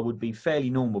avatar would be fairly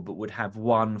normal, but would have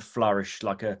one flourish,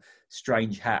 like a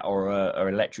strange hat or a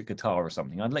electric guitar or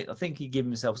something. I think he'd give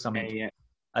himself something,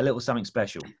 a little something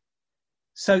special.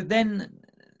 So then,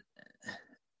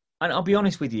 and I'll be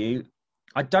honest with you,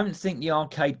 I don't think the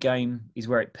arcade game is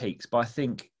where it peaks, but I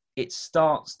think it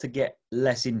starts to get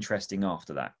less interesting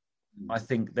after that. I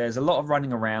think there's a lot of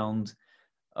running around.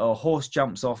 A horse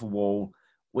jumps off a wall,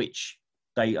 which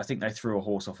I think they threw a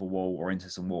horse off a wall or into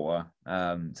some water.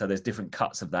 So there's different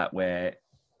cuts of that where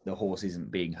the horse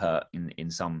isn't being hurt in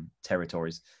some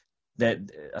territories. I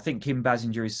think Kim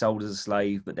Basinger is sold as a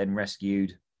slave, but then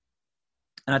rescued.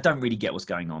 And I don't really get what's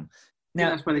going on. Now,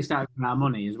 that's where they started running out of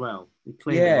money as well. They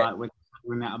clearly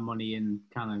running out of money and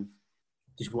kind of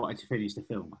just wanted to finish the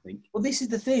film, I think. Well, this is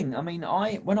the thing. I mean,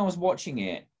 when I was watching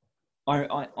it,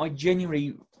 I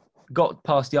genuinely got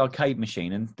past the arcade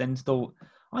machine and then thought,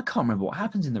 I can't remember what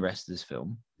happens in the rest of this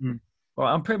film. Well,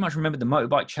 I pretty much remembered the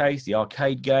motorbike chase, the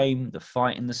arcade game, the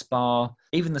fight in the spa,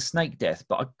 even the snake death,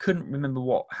 but I couldn't remember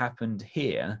what happened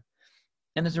here.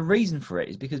 And there's a reason for it,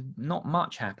 is because not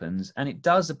much happens, and it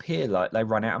does appear like they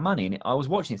run out of money. And I was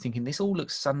watching it thinking, this all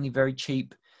looks suddenly very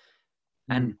cheap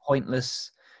and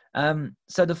pointless.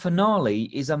 So the finale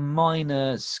is a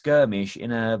minor skirmish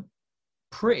in a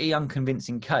pretty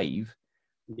unconvincing cave.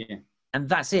 Yeah. And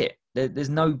that's it. There's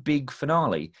no big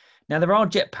finale. Now, there are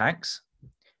jetpacks.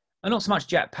 And not so much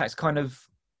jetpacks, kind of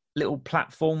little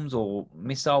platforms or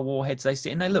missile warheads they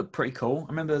sit in. They look pretty cool.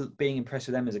 I remember being impressed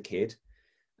with them as a kid.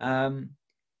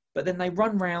 But then they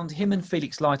run round, him and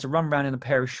Felix Leiter run round in a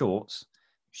pair of shorts,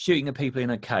 shooting at people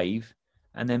in a cave.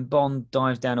 And then Bond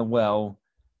dives down a well,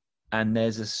 and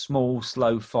there's a small,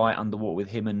 slow fight underwater with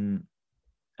him and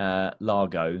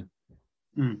Largo.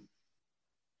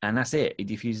 And that's it. He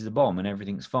defuses the bomb and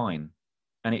everything's fine.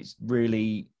 And it's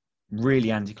really,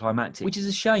 really anticlimactic, which is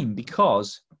a shame,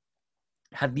 because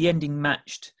had the ending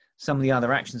matched some of the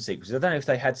other action sequences, I don't know if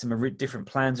they had some different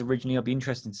plans originally. I'd be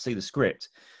interested to see the script.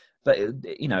 But,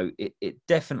 it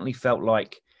definitely felt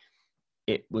like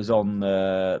it was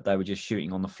they were just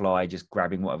shooting on the fly, just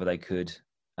grabbing whatever they could.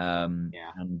 and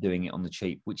doing it on the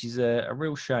cheap, which is a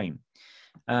real shame.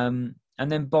 And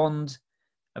then Bond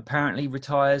apparently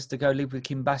retires to go live with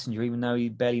Kim Basinger, even though he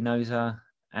barely knows her,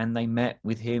 and they met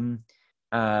with him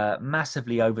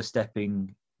massively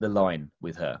overstepping the line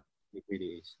with her. It really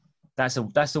is. That's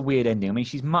a weird ending. I mean,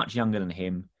 she's much younger than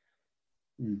him.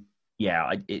 Mm.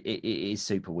 Yeah, it is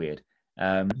super weird.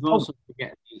 You also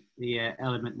forget the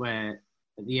element where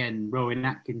at the end Rowan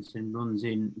Atkinson runs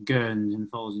in Gurns and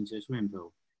falls into a swimming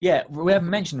pool. Yeah, we haven't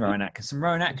mentioned Rowan Atkinson.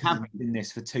 Rowan Atkinson's in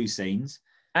this for 2 scenes,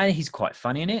 and he's quite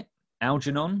funny in it.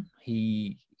 Algernon,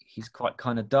 he's quite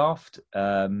kind of daft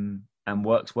and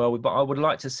works well with. But I would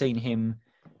like to have seen him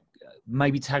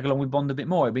maybe tag along with Bond a bit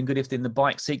more. It'd been good if in the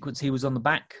bike sequence he was on the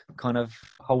back, kind of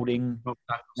holding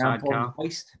around Bond's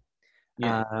waist.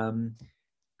 Yeah.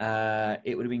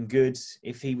 It would have been good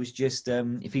if he was just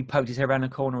if he poked his head around the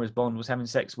corner as Bond was having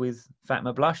sex with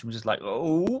Fatma Blush and was just like,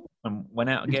 oh, and went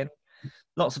out again.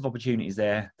 Lots of opportunities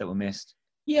there that were missed.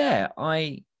 Yeah,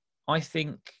 I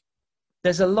think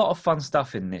there's a lot of fun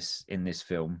stuff in this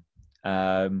film.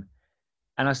 And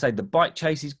I say the bike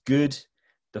chase is good.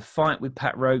 The fight with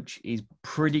Pat Roach is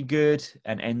pretty good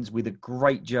and ends with a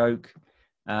great joke.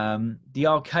 The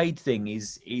arcade thing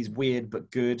is weird but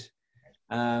good.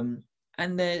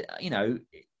 And there,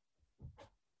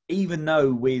 even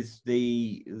though with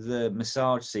the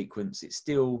massage sequence, it's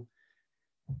still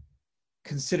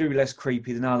considerably less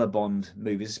creepy than other Bond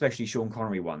movies, especially Sean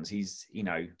Connery ones. He's,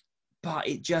 but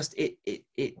it just it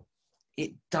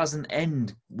doesn't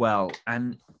end well,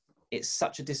 and it's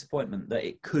such a disappointment that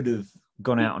it could have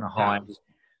gone out on a high,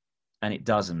 and it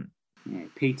doesn't. Yeah,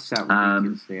 it peters out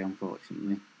ridiculously,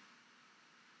 unfortunately.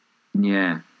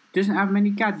 Yeah. Doesn't have many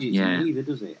gadgets in it either,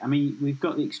 does it? I mean, we've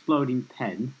got the exploding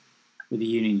pen with the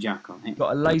Union Jack on it.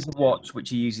 Got a laser watch which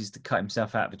he uses to cut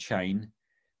himself out of a chain,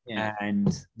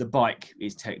 and the bike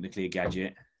is technically a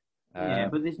gadget.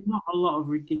 But there's not a lot of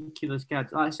ridiculous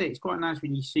gadgets. Like I say, it's quite nice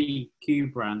when you see Q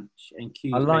Branch and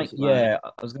Q. I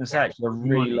was going to say actually, I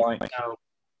really like.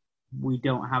 We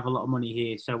don't have a lot of money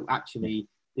here, so actually,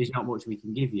 there's not much we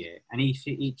can give you. And he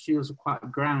feels quite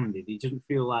grounded. He doesn't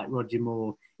feel like Roger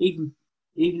Moore, even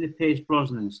the Pierce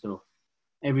Brosnan stuff.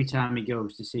 Every time he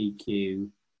goes to see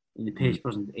Q in the Pierce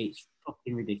Brosnan, it's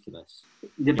fucking ridiculous.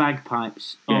 The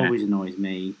bagpipes always annoys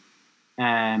me.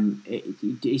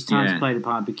 It's time to play the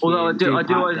pipe. Although I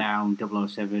do down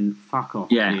 007. Fuck off,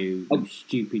 you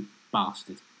stupid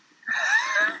bastard.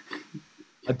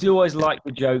 I do always like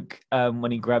the joke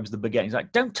when he grabs the baguette. He's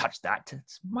like, "Don't touch that.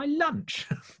 It's my lunch."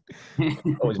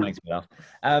 Always makes me laugh.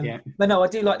 But no, I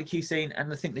do like the Q scene,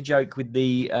 and I think the joke with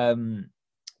the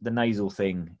nasal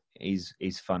thing is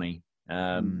funny.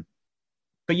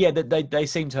 But yeah, they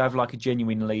seem to have like a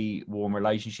genuinely warm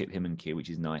relationship, him and Q, which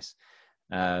is nice.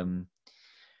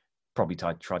 Probably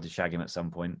tried to shag him at some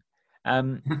point.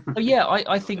 But yeah,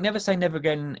 I think Never Say Never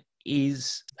Again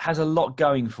has a lot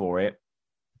going for it,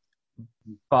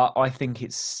 but I think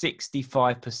it's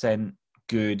 65%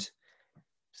 good,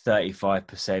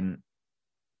 35%.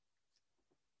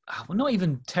 Well, not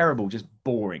even terrible, just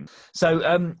boring. So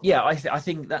I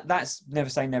think that's Never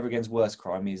Say Never Again's worst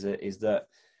crime is that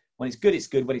when it's good, it's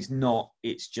good. When it's not,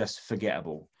 it's just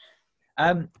forgettable.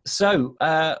 So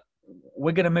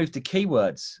we're going to move to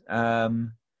keywords.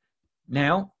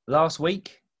 Now, last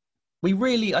week,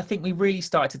 I think we really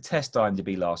started to test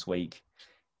IMDb last week.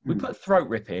 We put throat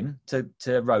rip in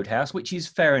to Roadhouse, which is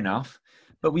fair enough,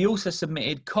 but we also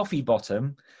submitted Coffee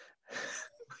Bottom,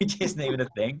 which isn't even a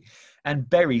thing, and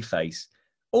Berry Face,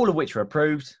 all of which are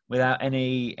approved without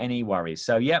any worries.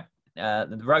 So,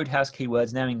 the Roadhouse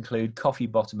keywords now include Coffee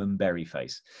Bottom and Berry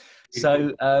Face.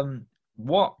 So,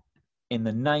 what in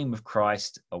the name of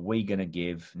Christ are we going to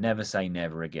give Never Say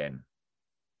Never Again?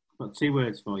 Got 2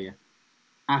 words for you.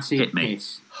 Acid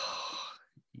piss.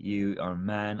 You are a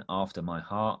man after my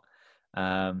heart.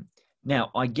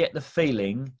 Now, I get the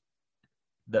feeling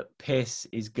that piss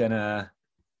is going to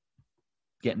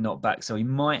get knocked back, so he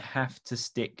might have to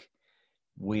stick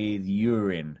with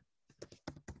urine.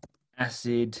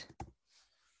 Acid,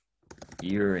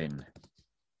 urine.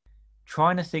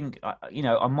 Trying to think,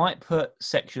 I might put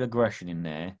sexual aggression in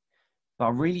there, but I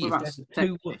really...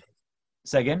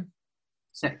 Say again?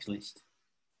 Sex list.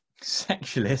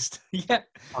 Sexualist, yeah.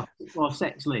 Or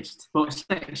sex list. But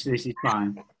sex list is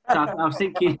fine. So I was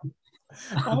thinking...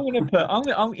 I'm going to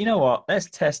put... you know what? Let's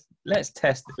test. Let's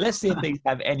see if these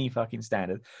have any fucking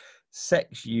standard.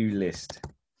 Sexualist.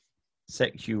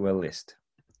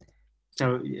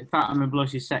 So Fatima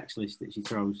Blush's sex list that she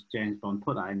throws James Bond,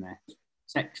 put that in there.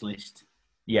 Sex list.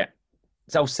 Yeah.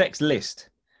 So sex list.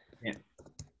 Yeah.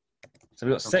 So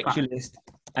we've got sexualist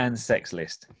and sex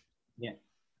list. Yeah.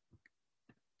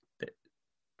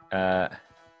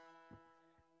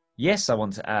 Yes, I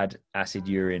want to add acid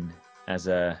urine as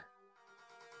a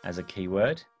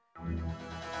keyword.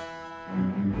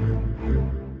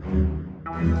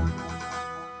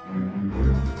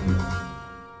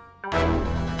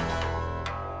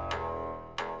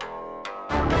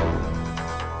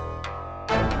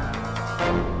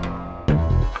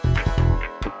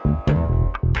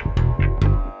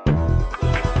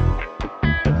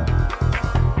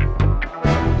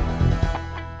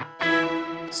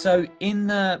 So in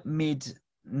the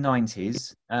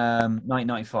mid-90s,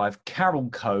 1995, Carol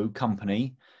Co.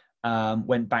 Company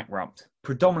went bankrupt,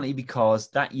 predominantly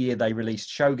because that year they released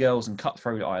Showgirls and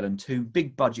Cutthroat Island, two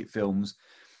big-budget films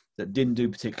that didn't do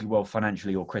particularly well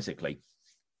financially or critically.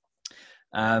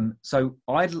 So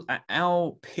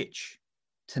our pitch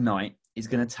tonight is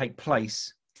going to take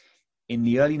place in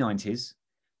the early 90s,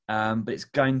 but it's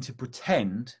going to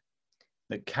pretend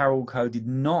that Carol Co. did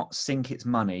not sink its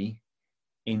money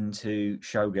into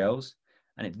Showgirls,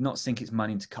 and it did not sink its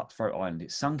money into Cutthroat Island.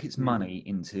 It sunk its money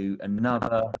into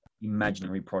another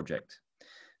imaginary project.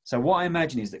 So what I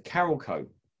imagine is that Carol Co.,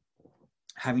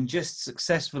 having just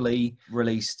successfully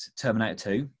released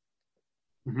Terminator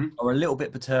 2, are a little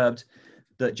bit perturbed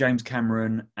that James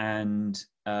Cameron and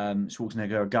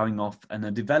Schwarzenegger are going off and are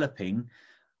developing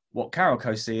what Carol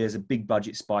Co. see as a big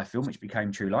budget spy film, which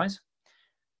became True Lies.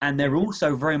 And they're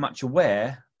also very much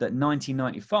aware that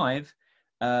 1995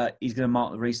 is going to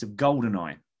mark the release of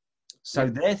GoldenEye. So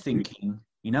they're thinking,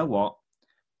 you know what?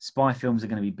 Spy films are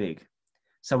going to be big.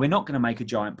 So we're not going to make a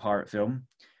giant pirate film.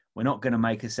 We're not going to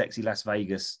make a sexy Las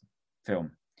Vegas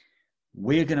film.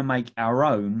 We're going to make our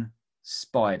own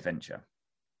spy adventure.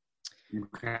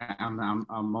 Okay, I'm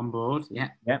on board.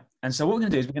 Yeah. And so what we're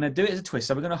going to do is we're going to do it as a twist.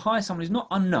 So we're going to hire someone who's not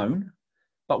unknown,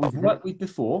 but we've worked with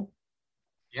before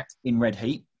in Red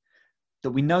Heat, that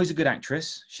we know is a good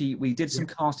actress. We did some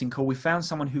casting call. We found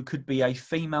someone who could be a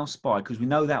female spy because we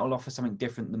know that will offer something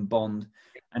different than Bond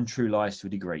and True Lies to a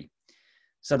degree.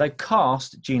 So they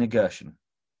cast Gina Gershon.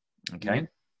 Okay.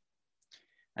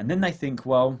 And then they think,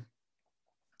 well,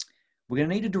 we're going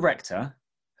to need a director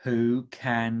who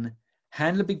can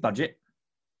handle a big budget,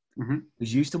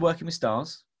 who's used to working with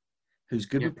stars, who's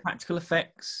good with practical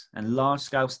effects and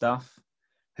large-scale stuff,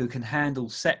 who can handle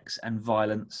sex and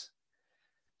violence.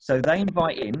 So they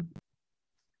invite in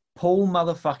Paul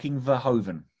motherfucking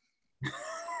Verhoeven.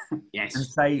 Yes. And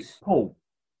say, Paul,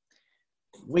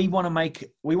 we want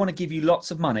to give you lots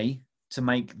of money to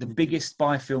make the biggest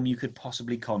spy film you could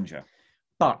possibly conjure.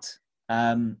 But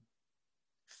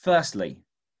firstly,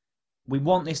 we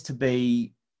want this to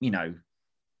be,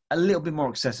 a little bit more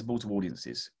accessible to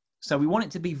audiences. So we want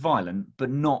it to be violent, but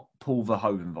not Paul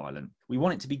Verhoeven violent. We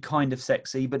want it to be kind of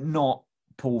sexy, but not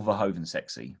Paul Verhoeven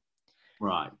sexy.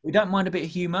 Right. We don't mind a bit of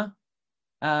humour,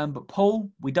 but Paul,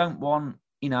 we don't want,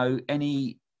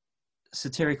 any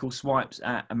satirical swipes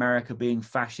at America being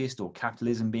fascist or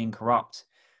capitalism being corrupt.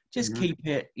 Just keep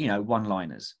it,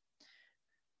 one-liners.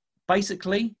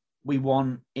 Basically, we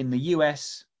want, in the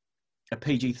US, a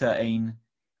PG-13.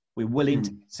 We're willing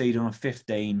to concede on a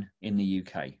 15 in the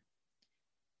UK. Are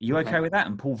you okay with that?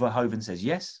 And Paul Verhoeven says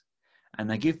yes. And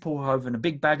they give Paul Verhoeven a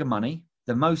big bag of money,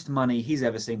 the most money he's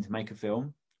ever seen to make a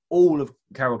film. All of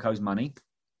Carol Co.'s money.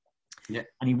 Yeah.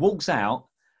 And he walks out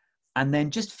and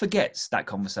then just forgets that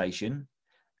conversation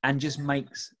and just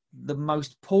makes the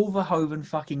most Paul Verhoeven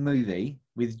fucking movie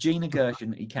with Gina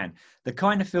Gershon that he can. The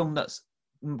kind of film that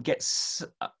gets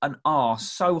an R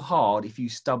so hard if you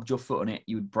stubbed your foot on it,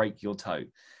 you would break your toe.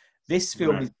 This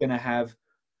film is going to have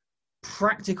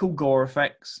practical gore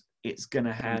effects. It's going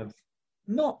to have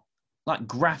not like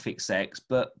graphic sex,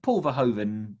 but Paul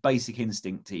Verhoeven, Basic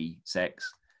Instinct-y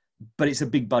sex. But it's a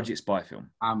big budget spy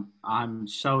film. I'm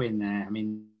so in there. I'm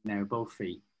in there, both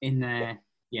feet in there.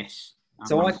 Yes.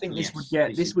 So I think this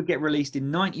would get released in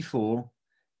 '94.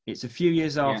 It's a few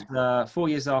years after, 4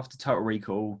 years after Total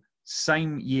Recall,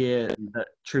 same year that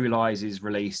True Lies is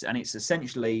released, and it's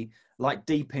essentially like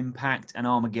Deep Impact and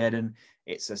Armageddon.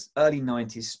 It's an early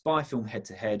 '90s spy film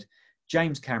head-to-head.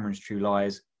 James Cameron's True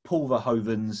Lies, Paul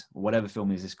Verhoeven's, whatever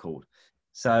film is this called.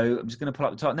 So I'm just going to pull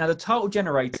up the title. Now, the title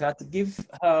generator, to give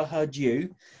her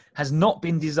due, has not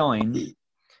been designed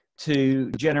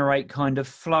to generate kind of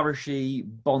flourishy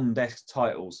Bond-esque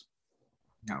titles.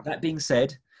 No. That being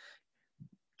said,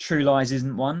 True Lies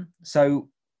isn't one. So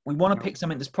we want to pick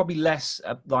something that's probably less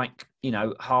like,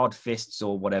 hard fists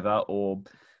or whatever, or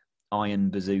iron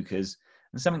bazookas,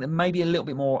 and something that may be a little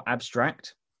bit more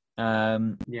abstract.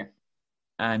 And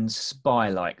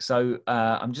spy-like. So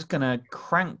I'm just going to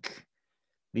crank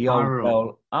the old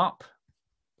bell up,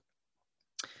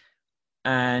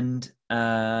 and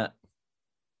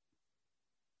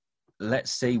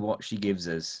let's see what she gives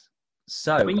us.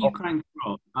 So, when you crank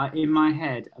her up, in my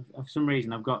head, for some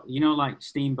reason, I've got, like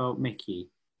Steamboat Mickey,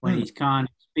 when he's kind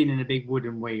of spinning a big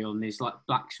wooden wheel and there's like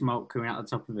black smoke coming out the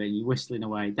top of it and you're whistling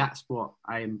away. That's what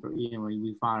I am, when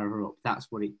we fire her up,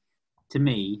 to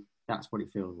me, that's what it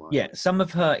feels like. Yeah, some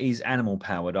of her is animal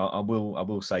powered. I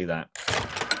will say that.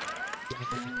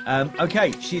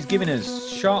 Okay, she's given us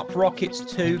Sharp Rockets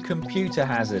 2, Computer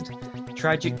Hazard,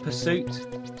 Tragic Pursuit,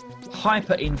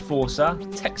 Hyper Enforcer,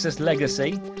 Texas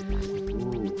Legacy,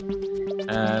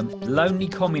 Lonely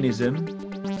Communism,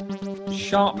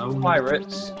 Sharp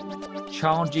Pirates,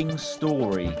 Charging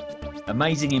Story,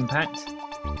 Amazing Impact,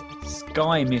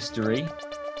 Sky Mystery,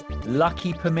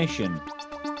 Lucky Permission.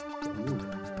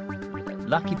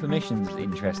 Lucky Permission's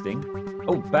interesting.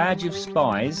 Oh, Badge of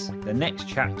Spies, the next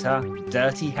chapter,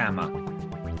 Dirty Hammer.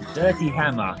 Dirty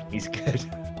Hammer is good.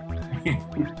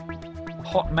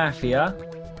 Hot Mafia,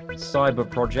 Cyber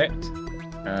Project,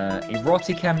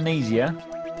 Erotic Amnesia,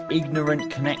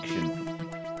 Ignorant Connection,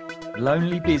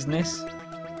 Lonely Business.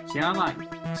 See, I like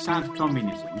Sad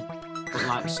Communism, but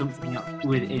like something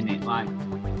within it, like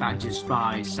Badge of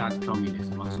Spies, Sad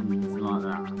Communism, or something like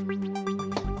that.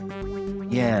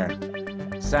 Yeah.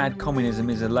 Sad Communism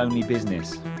is a Lonely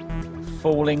Business.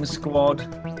 Falling Squad,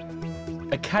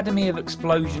 Academy of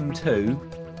Explosion 2,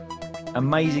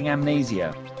 Amazing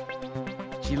Amnesia.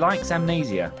 She likes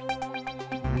Amnesia.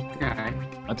 Okay.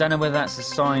 I don't know whether that's a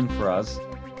sign for us.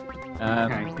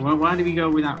 Okay. Well, why do we go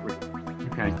with that route?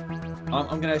 Okay.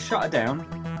 I'm going to shut her down.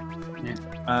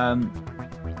 Yeah.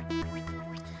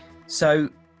 So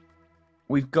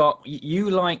we've got,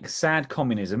 you like Sad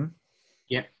Communism.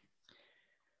 Yep.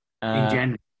 In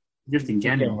general. Just in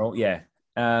general. Yeah.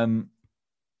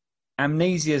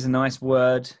 Amnesia is a nice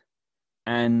word,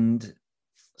 and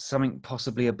something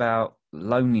possibly about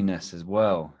loneliness as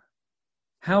well.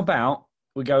 How about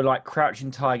we go like Crouching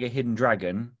Tiger, Hidden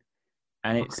Dragon,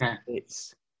 and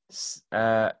it's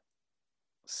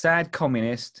Sad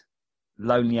Communist,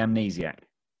 Lonely Amnesiac.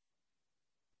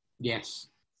 Yes,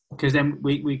 because then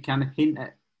we kind of hint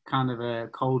at kind of a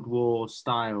Cold War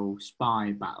style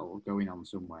spy battle going on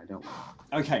somewhere, don't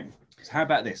we? Okay, so how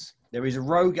about this? There is a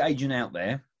rogue agent out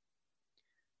there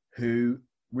who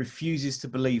refuses to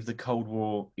believe the Cold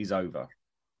War is over.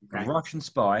 Okay. A Russian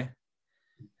spy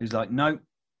who's like, no,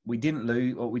 we didn't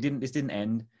lose, or this didn't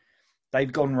end.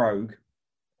 They've gone rogue,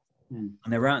 and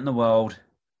they're out in the world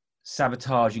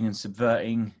sabotaging and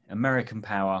subverting American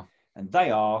power, and they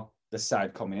are the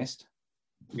Sad Communist.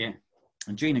 Yeah.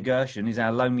 And Gina Gershon is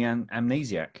our Lonely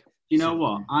Amnesiac. You know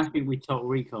what? I think we Total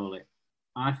Recall it.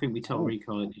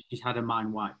 She's had her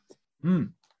mind wiped.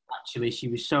 Actually, she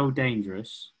was so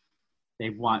dangerous,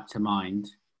 they've wiped her mind.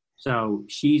 So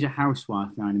she's a housewife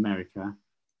now in America.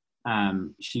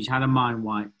 She's had her mind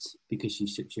wiped because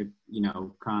she's such a,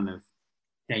 kind of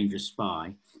dangerous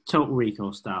spy. Total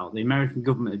Recall style. The American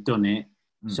government have done it.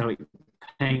 So it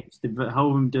paints, the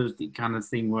whole room does the kind of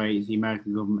thing where the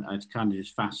American government are kind of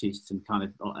just fascists and kind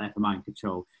of there for mind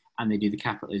control, and they do the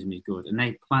capitalism is good. And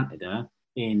they planted her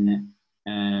in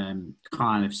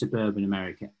kind of suburban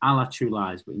America, a la True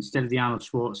Lies, but instead of the Arnold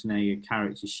Schwarzenegger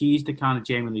character, she's the kind of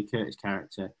Jamie Lee Curtis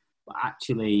character, but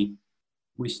actually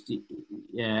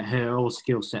her whole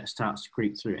skill set starts to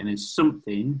creep through, and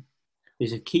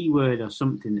there's a keyword or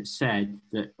something that said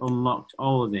that unlocked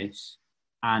all of this,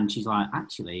 and she's like,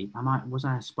 actually, was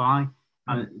I a spy?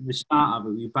 And at the start of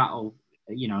it, we battle,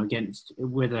 against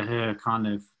whether her kind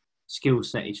of skill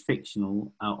set is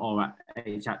fictional or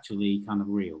it's actually kind of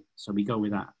real. So we go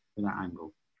with that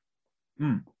angle.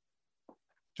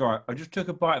 Sorry, I just took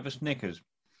a bite of a Snickers.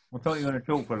 I thought you were going to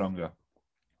talk for longer.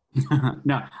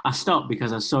 No, I stopped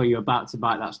because I saw you about to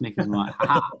bite that Snickers. I'm like,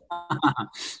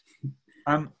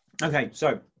 okay,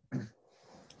 so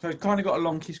it's kind of got a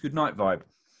long kiss goodnight vibe.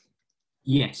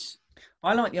 Yes.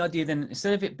 I like the idea then,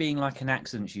 instead of it being like an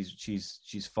accident,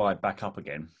 she's fired back up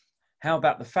again. How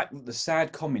about the fact that the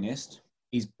Sad Communist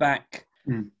is back,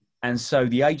 and so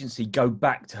the agency go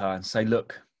back to her and say,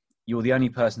 look, you're the only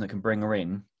person that can bring her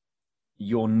in.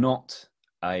 You're not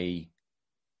a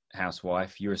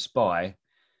housewife, you're a spy,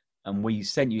 and we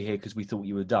sent you here because we thought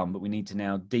you were dumb, but we need to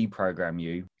now deprogram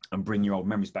you and bring your old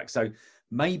memories back. So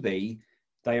maybe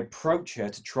they approach her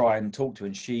to try and talk to her,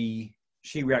 and she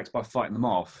reacts by fighting them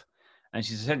off, and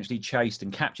she's essentially chased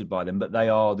and captured by them, but they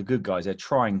are the good guys. They're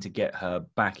trying to get her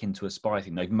back into a spy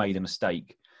thing. They've made a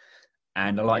mistake.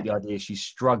 And I like the idea she's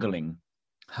struggling.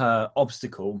 Her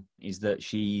obstacle is that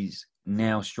she's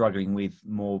now struggling with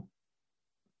more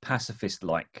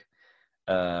pacifist-like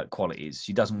qualities.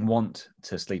 She doesn't want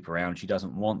to sleep around. She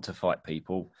doesn't want to fight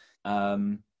people.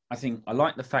 I think I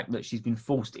like the fact that she's been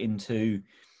forced into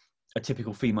a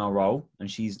typical female role, and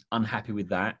she's unhappy with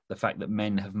that. The fact that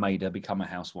men have made her become a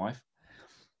housewife.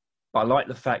 But I like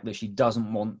the fact that she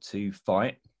doesn't want to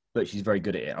fight, but she's very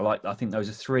good at it. I think those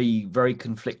are three very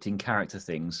conflicting character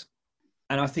things.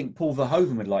 And I think Paul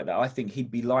Verhoeven would like that. I think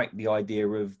he'd be like the idea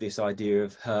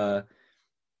of her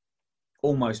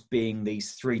almost being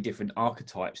these three different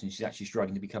archetypes, and she's actually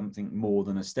struggling to become something more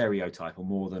than a stereotype or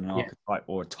more than an archetype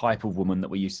or a type of woman that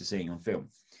we're used to seeing on film.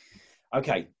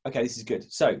 Okay, this is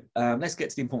good. So let's get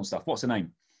to the important stuff. What's her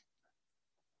name?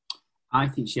 I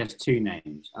think she has two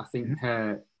names. I think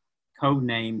her code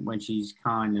name when she's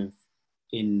kind of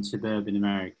in suburban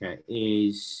America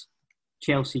is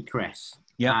Chelsea Cress.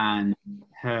 Yeah. And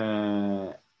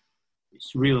her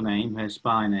real name, her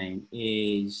spy name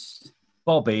is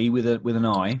Bobby with an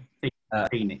I.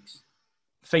 Phoenix.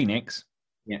 Phoenix?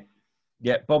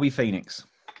 Yeah, Bobby Phoenix.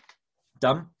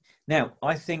 Done. Now,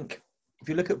 I think if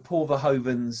you look at Paul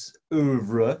Verhoeven's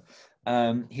oeuvre,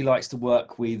 he likes to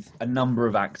work with a number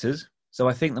of actors. So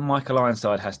I think that Michael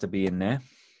Ironside has to be in there.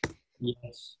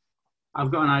 Yes. I've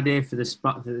got an idea for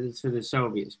the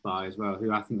Soviet spy as well,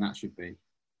 who I think that should be.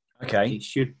 Okay. It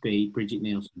should be Bridget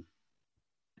Nielsen.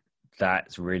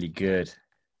 That's really good.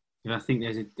 And I think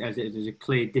there's a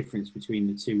clear difference between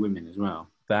the two women as well.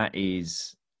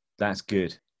 That's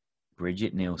good.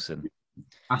 Bridget Nielsen.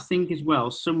 I think as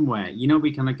well, somewhere,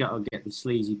 we kind of got to get the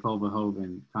sleazy Paul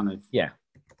Verhoeven kind of,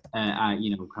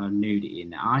 kind of nudity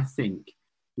in there. I think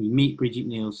we meet Bridget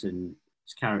Nielsen's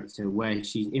character where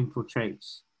she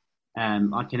infiltrates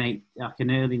like an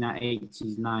early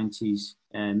 80s, 90s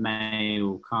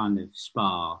male kind of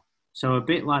spa. So a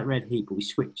bit like Red Heat, but we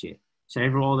switch it. So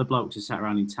all the blokes are sat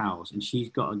around in towels, and she's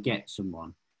got to get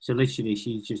someone. So literally,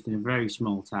 she's just in a very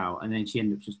small towel, and then she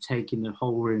ends up just taking the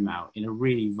whole room out in a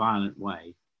really violent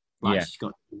way. She's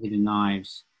got hidden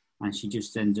knives, and she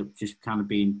just ends up just kind of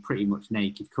being pretty much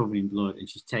naked, covered in blood, and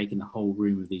she's taking the whole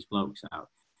room of these blokes out,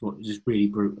 but just really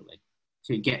brutally.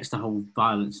 So it gets the whole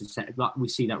violence and set. Like we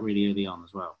see that really early on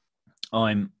as well.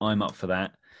 I'm up for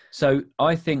that. So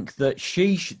I think that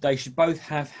they should both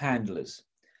have handlers.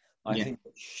 I think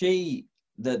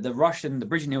that the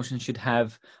Bridget Nielsen should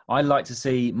have. I'd like to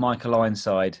see Michael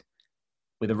Ironside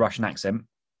with a Russian accent.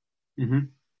 Mm-hmm.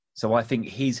 So I think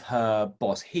he's her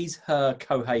boss. He's her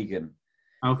Cohagen.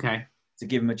 Okay. To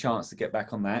give him a chance to get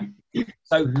back on that.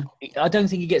 So I don't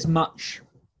think he gets much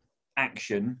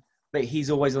action, but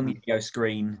he's always on the video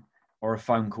screen or a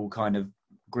phone call kind of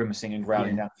grimacing and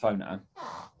growling down the phone at her.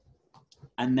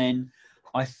 And then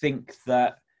I think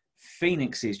that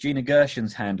Gina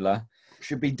Gershon's handler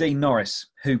should be Dean Norris,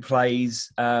 who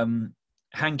plays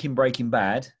Hank in Breaking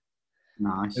Bad.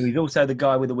 Nice. He's also the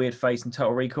guy with the weird face in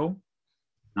Total Recall.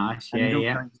 Nice, and he's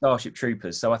also in Starship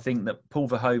Troopers. So I think that Paul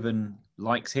Verhoeven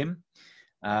likes him.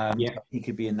 He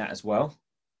could be in that as well.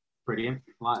 Brilliant,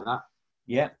 like that.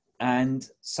 Yeah, and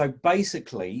so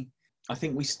basically, I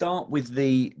think we start with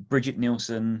the Bridget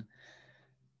Nielsen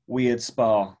weird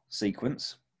spa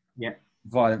sequence. Yeah.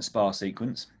 Violent spa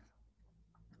sequence.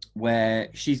 Where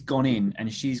she's gone in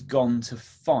and she's gone to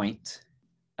fight.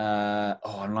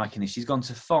 I'm liking this. She's gone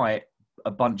to fight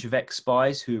a bunch of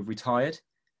ex-spies who have retired,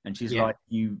 and she's like,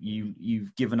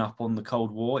 "You've given up on the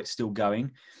Cold War. It's still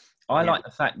going." I like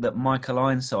the fact that Michael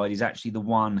Ironside is actually the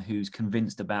one who's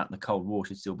convinced about the Cold War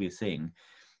should still be a thing,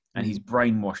 and he's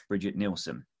brainwashed Bridget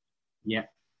Nielsen. Yeah.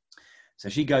 So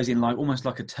she goes in almost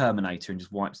like a Terminator and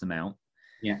just wipes them out.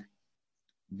 Yeah.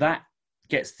 That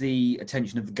gets the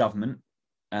attention of the government.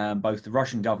 Both the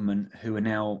Russian government, who are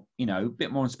now, a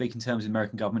bit more on speaking terms of the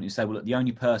American government, who say, well, look, the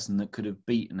only person that could have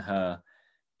beaten her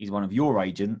is one of your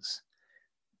agents.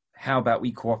 How about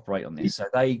we cooperate on this? So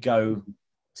they go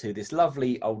to this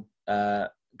lovely old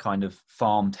kind of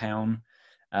farm town,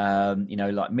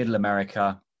 like middle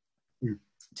America,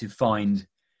 to find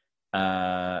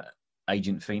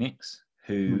Agent Phoenix,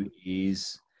 who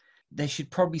is... There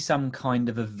should probably be some kind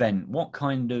of event. What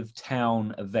kind of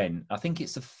town event? I think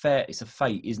it's a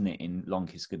fete, isn't it, in Long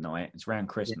Kiss Goodnight? It's around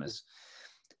Christmas.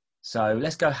 Yeah. So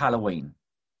let's go Halloween.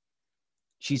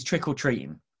 She's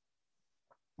trick-or-treating.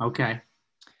 Okay.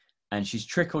 And she's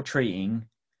trick-or-treating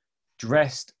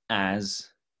dressed as...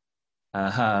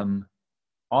 I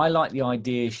like the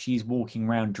idea she's walking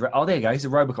around... Oh, there you go. It's a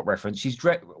Robocop reference. She's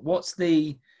What's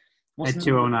the... Ed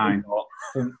 209.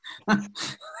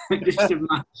 Just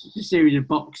a series of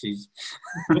boxes.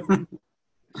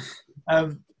 I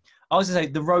was going to say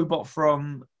the robot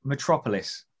from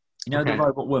Metropolis. The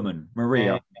robot woman,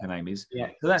 Maria, her name is. Yeah.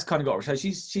 So that's kind of got. So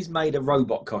she's made a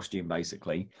robot costume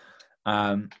basically.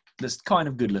 That's kind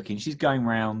of good looking. She's going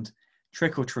around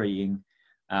trick or treating,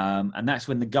 and that's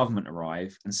when the government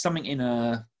arrive. And something in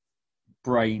her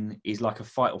brain is like a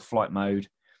fight or flight mode.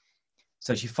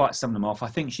 So she fights some of them off. I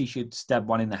think she should stab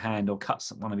one in the hand or cut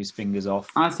one of his fingers off.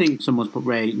 I think someone's put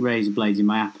razor blades in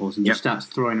my apples and just starts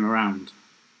throwing them around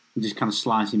and just kind of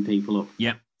slicing people up.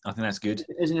 Yeah, I think that's good.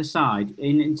 As an aside,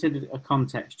 instead of a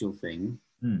contextual thing,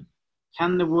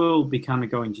 can the world be kind of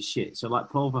going to shit? So like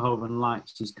Paul Verhoeven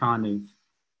likes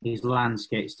his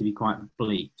landscapes to be quite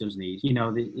bleak, doesn't he? You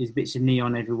know, there's bits of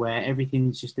neon everywhere.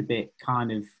 Everything's just a bit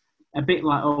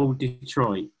like old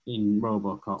Detroit in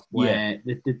RoboCop, where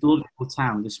the little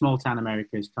town, the small town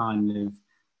America is kind of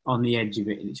on the edge of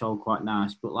it, and it's all quite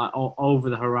nice. But like over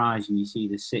the horizon, you see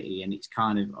the city, and it's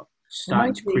kind of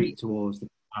starting to creep towards the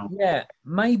town. Yeah,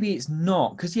 maybe it's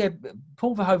not, because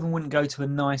Paul Verhoeven wouldn't go to a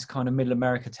nice kind of middle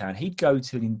America town. He'd go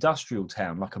to an industrial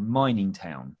town, like a mining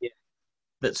town. Yeah.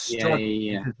 That's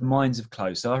struggling because the mines have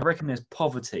closed. So I reckon there's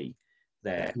poverty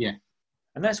there. Yeah.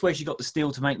 And that's where she got the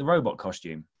steel to make the robot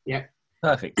costume. Yeah.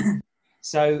 Perfect.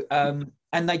 So,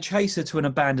 and they chase her to an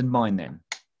abandoned mine then.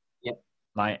 Yeah.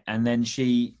 Like, and then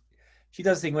she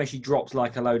does a thing where she drops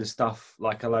like a load of stuff,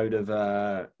 like a load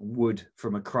of wood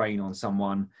from a crane on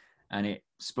someone, and it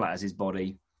splatters his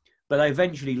body. But they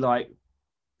eventually like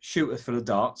shoot her full of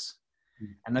darts,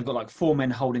 and they've got like 4 men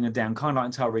holding her down, kind of like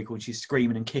in Total Recall, and she's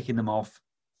screaming and kicking them off.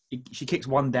 She kicks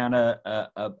one down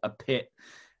a pit,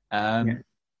 and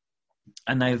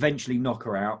they eventually knock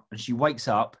her out, and she wakes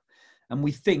up, and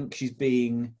we think she's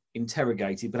being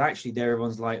interrogated, but actually there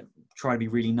everyone's like trying to be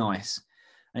really nice.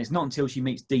 And it's not until she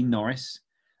meets Dean Norris,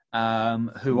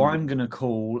 who I'm going to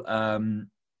call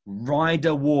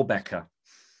Ryder Warbecker.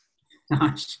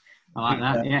 Nice. I like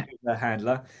that, yeah. The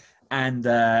handler. And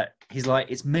he's like,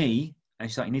 it's me. And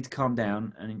she's like, you need to calm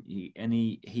down. And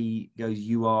he goes,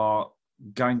 you are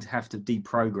going to have to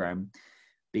deprogram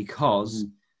because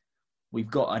we've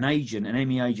got an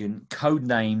enemy agent,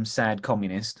 codename Sad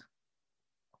Communist,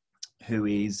 who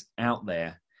is out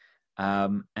there.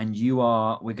 And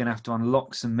we're going to have to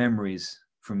unlock some memories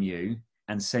from you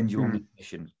and send you on the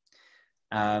mission.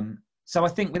 So I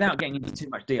think, without getting into too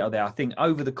much detail there, I think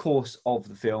over the course of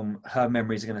the film, her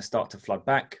memories are going to start to flood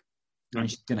back, and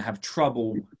she's going to have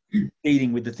trouble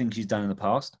dealing with the things she's done in the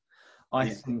past. I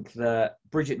think that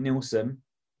Bridget Nielsen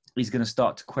is going to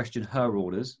start to question her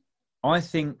orders. I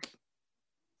think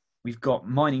we've got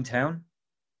Mining Town.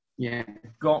 Yeah.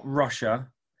 Got Russia.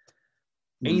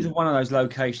 Either one of those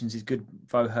locations is good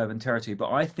Verhoeven territory,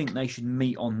 but I think they should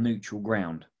meet on neutral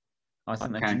ground. I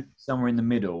think they should be somewhere in the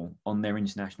middle on their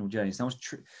international journeys. So I was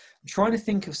trying to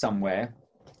think of somewhere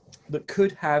that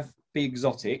could be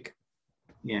exotic,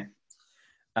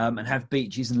 and have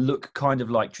beaches and look kind of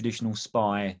like traditional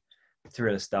spy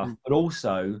thriller stuff, but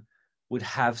also would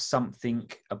have something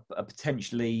a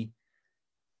potentially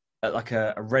like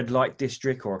a red light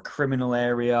district or a criminal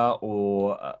area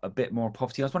or a bit more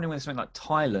poverty. I was wondering whether something like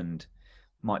Thailand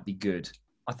might be good.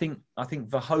 I think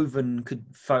Verhoeven could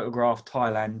photograph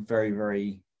Thailand very,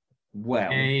 very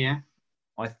well. Yeah.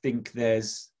 I think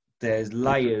there's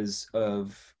layers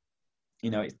of,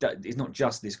 it's not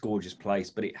just this gorgeous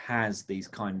place, but it has these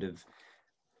kind of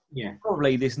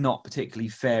probably this not particularly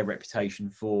fair reputation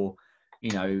for,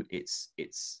 its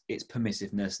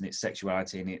permissiveness and its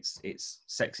sexuality and its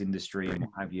sex industry and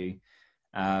what have you.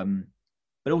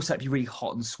 But also it'd be really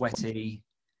hot and sweaty.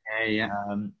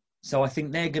 So I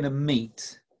think they're going to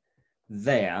meet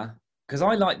there, because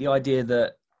I like the idea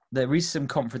that there is some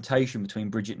confrontation between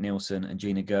Bridget Nielsen and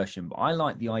Gina Gershon, but I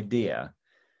like the idea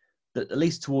that at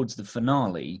least towards the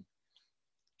finale,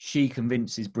 she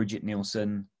convinces Bridget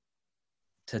Nielsen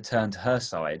to turn to her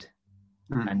side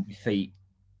and defeat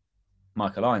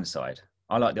Michael Ironside.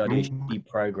 I like the idea she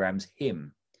deprograms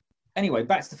him. Anyway,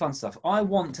 back to the fun stuff. I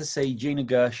want to see Gina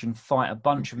Gershon fight a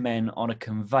bunch of men on a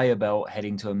conveyor belt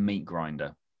heading to a meat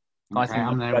grinder. I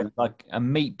think like a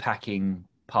meat packing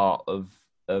part of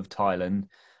Thailand,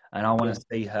 and I want to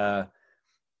see her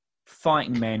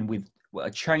fighting men with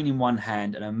a chain in one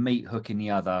hand and a meat hook in the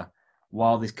other,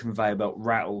 while this conveyor belt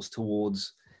rattles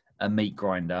towards a meat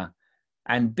grinder.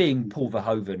 And being Paul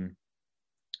Verhoeven,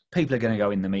 people are going to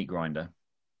go in the meat grinder.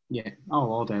 Yeah.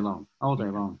 Oh, all day long.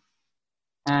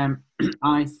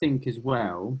 I think as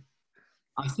well.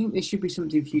 I think there should be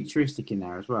something futuristic in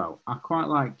there as well. I quite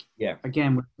like. Yeah.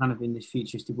 Again, we're kind of in this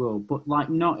futuristic world, but like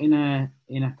not in a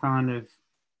kind of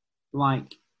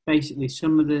like basically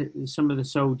some of the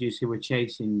soldiers who are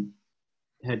chasing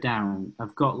her down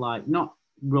have got like not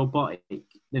robotic.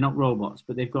 They're not robots,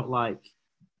 but they've got like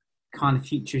kind of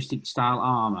futuristic style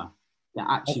armor that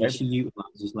actually she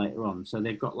utilizes later on. So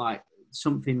they've got like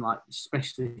something like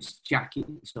specialist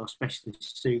jackets or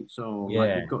specialist suits, or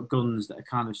like they've got guns that are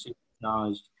kind of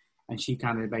supercharged, and she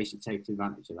kind of basically takes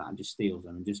advantage of that and just steals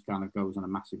them and just kind of goes on a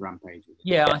massive rampage with it.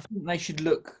 Yeah, I think they should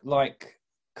look like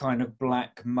kind of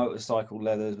black motorcycle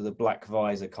leathers with a black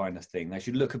visor kind of thing. They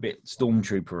should look a bit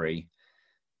stormtroopery,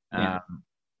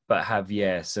 but have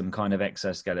some kind of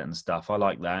exoskeleton stuff. I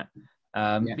like that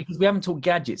because we haven't talked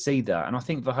gadgets either, and I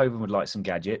think Verhoeven would like some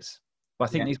gadgets. But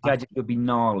I think these gadgets would be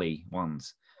gnarly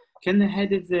ones. Can the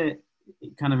head of the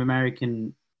kind of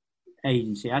American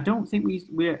agency, I don't think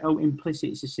we're implicit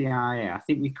it's the CIA. I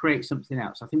think we create something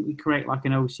else. I think we create like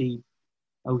an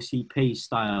OCP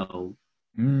style.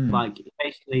 Like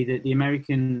basically the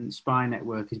American spy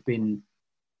network has been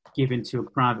given to a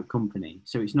private company.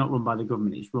 So it's not run by the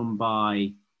government. It's run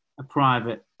by a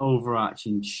private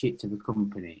overarching shit of a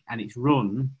company. And it's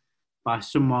run by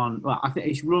someone, well, I think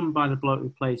it's run by the bloke who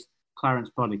plays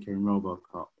Clarence Boddicker in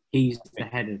RoboCop. He's the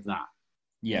head of that.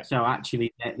 Yeah. So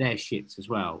actually they're shits as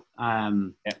well.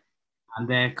 And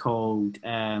they're called...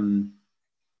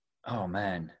 oh,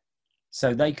 man.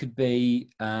 So they could be...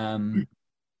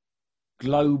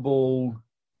 Global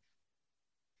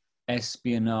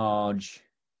Espionage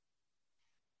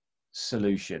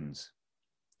Solutions.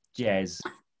 Jez.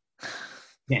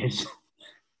 Yes.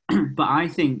 But I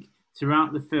think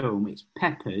throughout the film, it's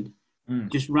peppered,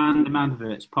 just random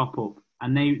adverts pop up,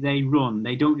 and they run.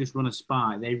 They don't just run a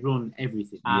spy, they run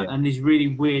everything. And there's really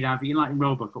weird adverts, you know, like in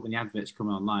RoboCop when the adverts come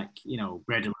on, like, you know,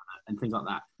 Red Alert and things like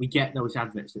that. We get those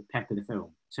adverts that pepper the film.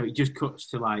 So it just cuts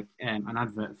to like an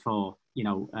advert for, you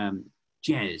know,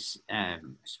 Jez,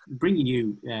 bringing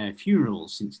you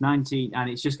funerals since 19, and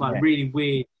it's just like really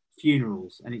weird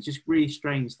funerals, and it's just really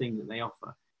strange thing that they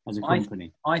offer as a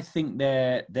company. I think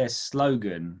their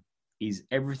slogan is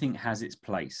everything has its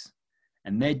place,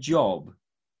 and their job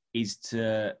is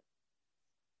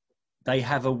they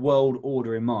have a world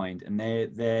order in mind, and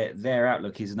their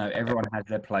outlook is no, everyone has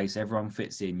their place, everyone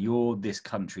fits in. You're this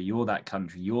country, you're that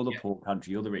country, you're the poor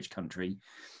country, you're the rich country,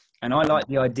 and I like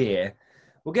the idea.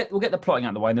 We'll get the plotting out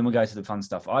of the way, and then we'll go to the fun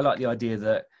stuff. I like the idea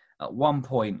that at one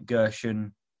point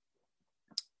Gershon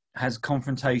has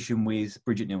confrontation with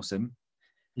Bridget Nielsen.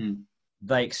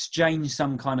 They exchange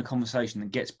some kind of conversation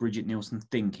that gets Bridget Nielsen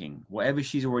thinking. Whatever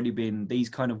she's already been, these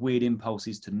kind of weird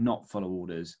impulses to not follow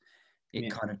orders,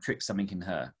 it kind of tricks something in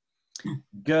her.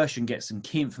 Gershon gets some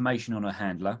key information on her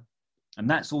handler, and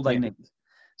that's all they need.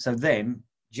 So then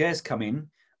Jez come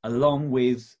in along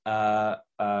with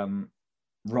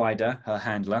Ryder, her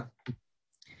handler,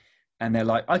 and they're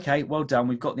like, okay, well done,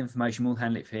 we've got the information, we'll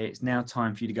handle it for here. It's now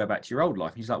time for you to go back to your old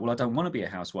life. And he's like, well, I don't want to be a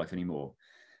housewife anymore.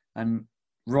 And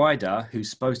Ryder, who's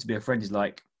supposed to be a friend, is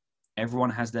like, everyone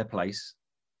has their place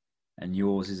and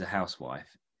yours is a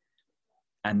housewife.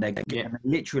 And they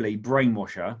literally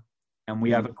brainwash her, and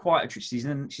we have quite a trick. She's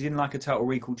in like a Total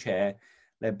Recall chair.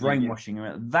 They're brainwashing her.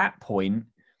 At that point,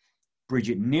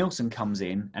 Bridget Nielsen comes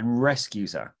in and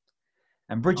rescues her.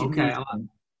 And Bridget Nielsen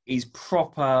is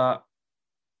proper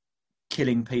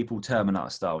killing people Terminator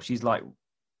style. She's like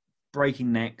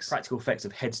breaking necks, practical effects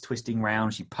of heads twisting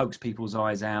round. She pokes people's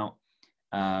eyes out.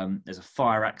 There's a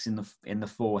fire axe in the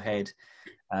forehead.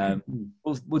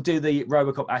 We'll do the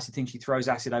RoboCop acid thing. She throws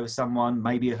acid over someone,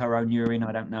 maybe her own urine,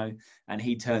 I don't know. And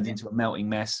he turns into a melting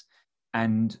mess.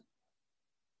 And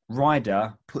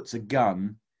Ryder puts a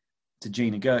gun to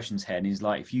Gina Gershon's head. And he's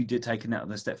like, if you did take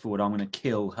another step forward, I'm going to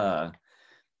kill her.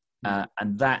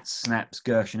 And that snaps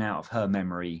Gershon out of her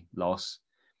memory loss.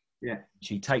 Yeah.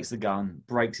 She takes the gun,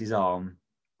 breaks his arm,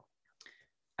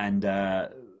 and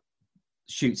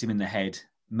shoots him in the head,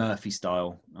 Murphy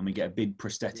style, and we get a big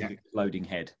prosthetic exploding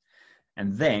head.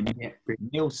 And then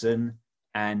Nielsen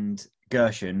and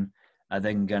Gershon are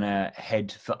then going to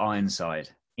head for Ironside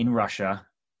in Russia,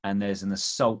 and there's an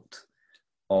assault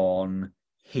on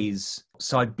his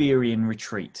Siberian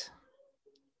retreat.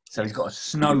 So he's got a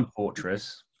snow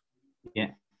fortress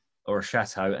or a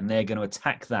chateau, and they're going to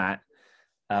attack that,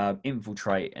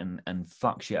 infiltrate and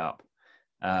fuck shit up.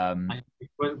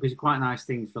 It's quite a nice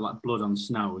thing for like blood on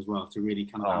snow as well, to really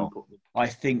kind of amp up. I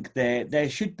think there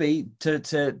should be,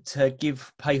 to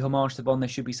pay homage to Bond, there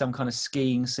should be some kind of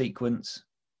skiing sequence.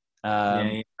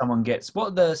 Someone gets, what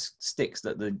are the sticks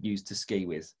that they use to ski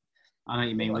with? I know what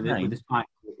you mean, with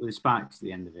the spikes at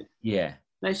the end of it. Yeah.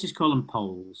 Let's just call them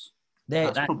poles.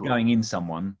 That's going in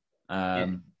someone.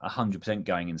 100%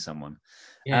 going in someone.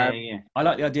 I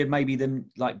like the idea of maybe them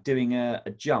like doing a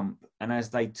jump, and as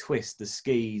they twist, the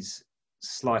skis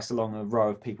slice along a row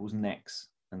of people's necks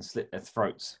and slit their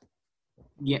throats.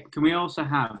 Yeah, can we also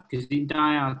have, because in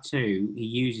Die Hard 2, he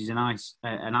uses an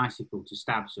icicle to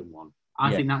stab someone.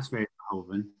 I think that's very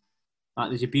Verhoeven. Like,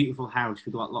 there's a beautiful house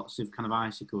with like lots of kind of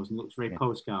icicles and looks very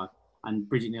postcard. and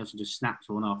Bridget Nielsen just snaps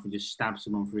one off and just stabs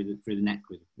someone through the neck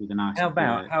with a knife.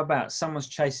 How about someone's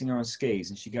chasing her on skis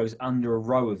and she goes under a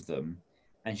row of them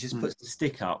and she just puts the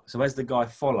stick up. So as the guy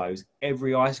follows,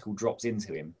 every icicle drops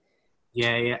into him.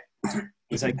 Yeah.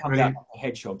 So he comes out like a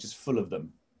hedgehog, just full of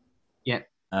them. Yeah.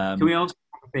 Can we also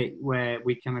have a bit where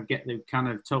we kind of get the kind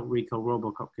of Total Recall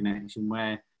RoboCop connection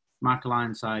where Michael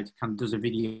Ironside kind of does a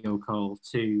video call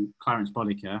to Clarence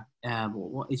Boddicker.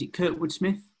 What is it? Kurtwood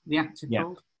Smith, the actor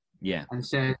called? Yeah. And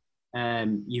says,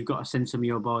 you've got to send some of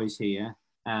your boys here.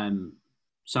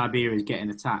 Siberia is getting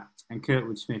attacked. And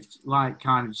Kurtwood Smith, like,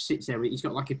 kind of sits there. He's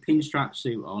got like a pinstripe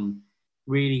suit on.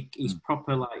 Really, he's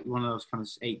proper, like, one of those kind of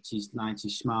 80s,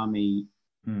 90s smarmy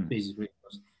business where he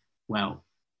goes, well,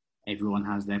 everyone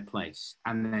has their place.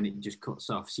 And then it just cuts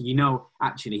off. So,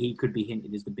 actually, he could be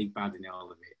hinted as the big bad in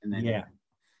all of it. And then,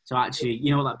 so actually,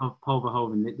 like Paul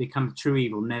Verhoeven, the kind of true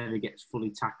evil never gets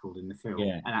fully tackled in the film.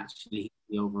 Yeah. And actually, he's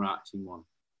the overarching one.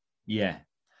 Yeah.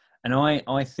 And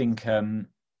I think one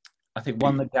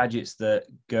of the gadgets that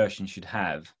Gershon should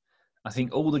have, I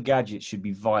think all the gadgets should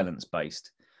be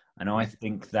violence-based. And I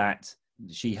think that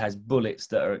she has bullets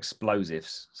that are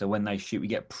explosives. So when they shoot, we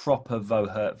get proper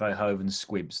Verhoeven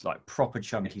squibs, like proper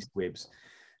chunky squibs.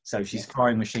 So she's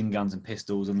firing machine guns and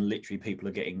pistols and literally people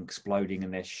are getting exploding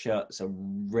and their shirts are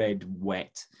red,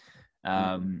 wet,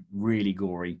 really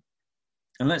gory.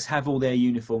 And let's have all their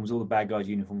uniforms, all the bad guys'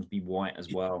 uniforms be white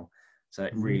as well. So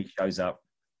it really shows up.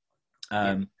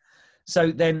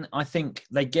 So then I think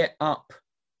they get up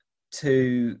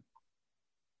to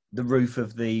the roof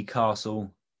of the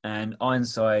castle and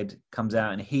Ironside comes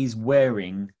out and he's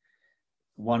wearing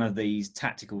one of these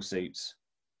tactical suits,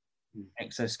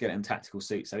 exoskeleton tactical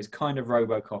suits. So he's kind of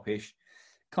RoboCop-ish,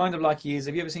 kind of like he is.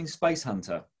 Have you ever seen Space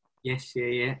Hunter? Yes,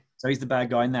 yeah. So he's the bad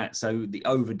guy in that. So the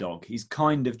Overdog, he's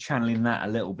kind of channeling that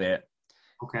a little bit.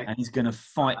 Okay. And he's going to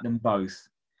fight them both.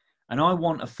 And I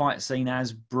want a fight scene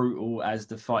as brutal as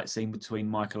the fight scene between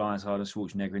Michael Ironside and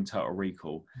Schwarzenegger in Total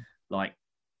Recall. Like,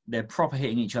 they're proper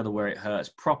hitting each other where it hurts,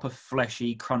 proper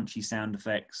fleshy, crunchy sound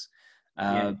effects,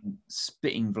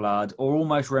 spitting blood, or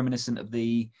almost reminiscent of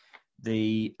the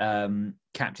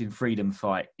Captain Freedom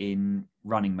fight in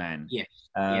Running Man. Yes.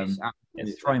 They're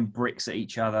throwing bricks at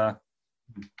each other.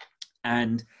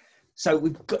 And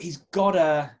so he's got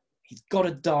to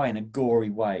die in a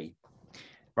gory way.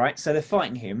 Right? So they're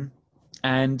fighting him,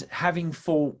 and having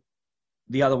fought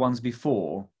the other ones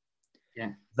before,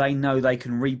 they know they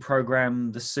can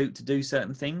reprogram the suit to do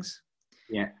certain things.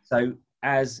 Yeah. So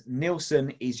as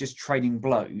Nielsen is just trading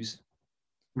blows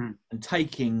and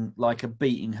taking like a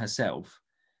beating herself,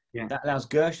 that allows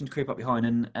Gershon to creep up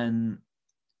behind and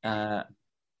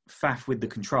faff with the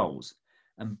controls.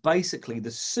 And basically the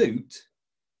suit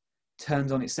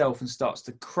turns on itself and starts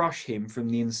to crush him from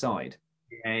the inside.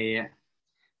 Yeah.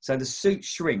 So the suit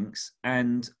shrinks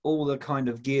and all the kind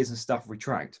of gears and stuff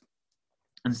retract.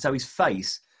 And so his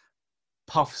face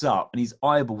puffs up and his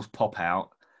eyeballs pop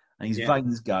out and his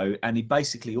veins go. And he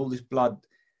basically, all this blood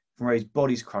from where his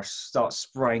body's crushed starts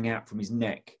spraying out from his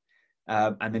neck.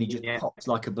 And then he just pops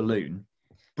like a balloon.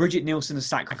 Bridget Nielsen has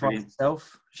sacrificed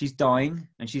herself. She's dying.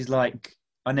 And she's like,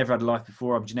 I never had a life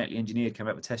before. I'm genetically engineered, came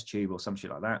out of a test tube or some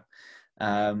shit like that.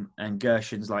 And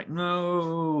Gershon's like,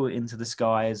 no, into the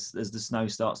sky as the snow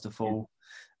starts to fall.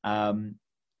 And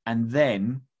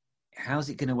then, how's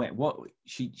it going to work? What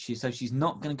so she's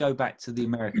not going to go back to the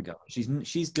American girl.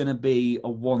 She's going to be a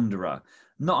wanderer,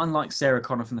 not unlike Sarah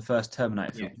Connor from the first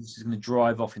Terminator film. She's going to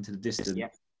drive off into the distance,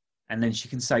 and then she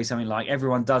can say something like,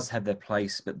 "Everyone does have their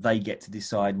place, but they get to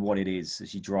decide what it is." So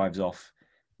she drives off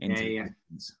into the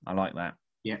distance. I like that.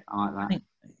 Yeah, I like that.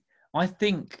 I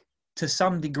think to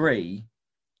some degree,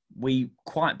 we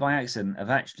quite by accident have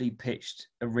actually pitched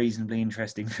a reasonably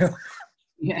interesting film.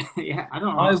 Yeah. I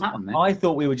don't know what's happened there. I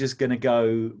thought we were just going to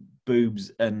go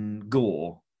boobs and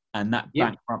gore, and that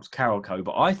bankrupts Carolco.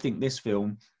 But I think this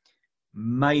film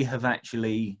may have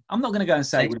actually. I'm not going to go and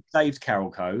say it would have saved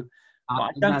Carolco, but I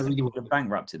don't think it would have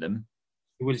bankrupted them.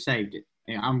 It would have saved it.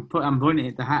 Yeah, I'm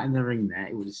putting the hat in the ring there.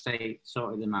 It would have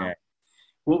sorted them out. Yeah.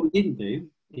 What we didn't do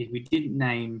is we didn't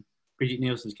name Bridget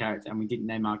Nielsen's character, and we didn't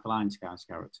name Michael Ironside's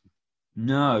character.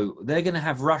 No, they're going to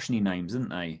have Russian names,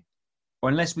 aren't they? Or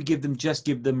unless we give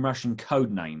them Russian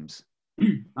code names.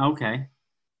 Okay.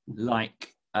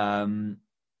 Like Gremlin.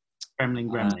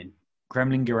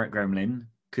 Gremlin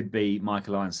could be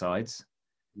Michael Ironsides.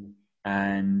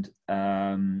 And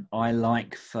I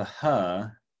like for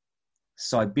her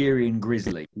Siberian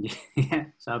Grizzly. Yeah,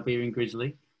 Siberian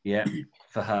Grizzly. Yeah,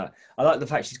 for her. I like the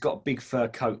fact she's got a big fur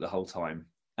coat the whole time.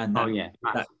 And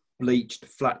that bleached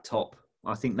flat top.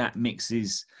 I think that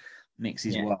mixes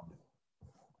well.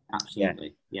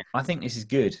 Absolutely. I think this is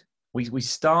good. We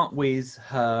start with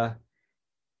her,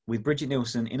 with Bridget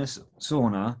Nielsen in a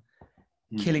sauna,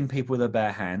 killing people with her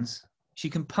bare hands. She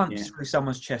can punch through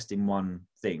someone's chest in one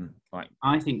thing. Like,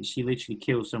 I think she literally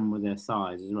kills someone with her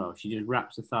thighs as well. She just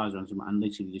wraps the thighs around someone and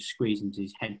literally just squeezes until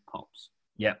his head pops.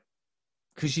 Yeah.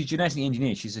 Because she's genetically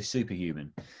engineered. She's a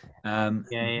superhuman.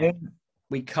 Then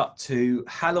we cut to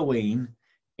Halloween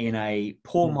in a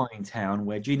poor mining town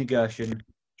where Gina Gershon,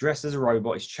 dressed as a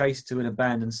robot, is chased to an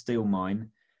abandoned steel mine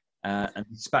and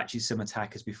dispatches some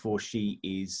attackers before she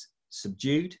is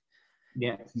subdued.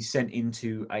 Yeah. She's sent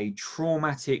into a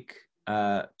traumatic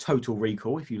total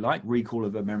recall, if you like, recall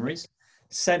of her memories,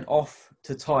 sent off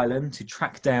to Thailand to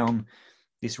track down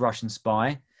this Russian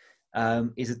spy,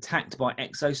 is attacked by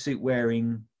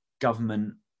exosuit-wearing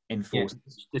government enforcers.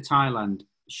 Yeah, the Thailand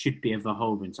should be a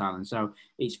Verhoeven Thailand, so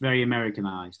it's very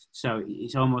Americanized. So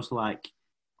it's almost like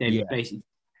they've basically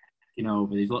taken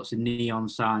over. There's lots of neon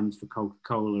signs for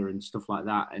Coca-Cola and stuff like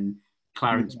that, and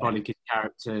Clarence Boddicker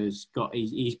character's got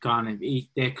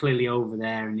they're clearly over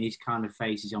there, and his kind of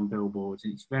faces on billboards,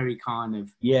 and it's very kind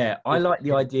of I like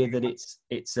the idea that it's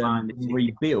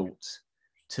rebuilt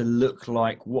to look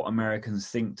like what Americans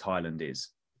think Thailand is.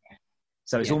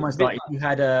 So it's almost like if you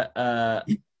had a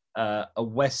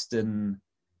Western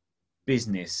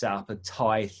business set up a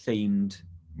Thai themed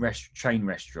chain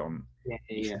restaurant,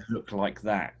 it should look like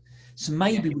that. So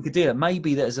maybe we could do that.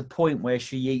 Maybe there's a point where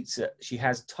she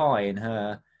has Thai in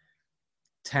her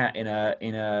in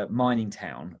a mining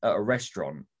town at a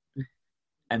restaurant,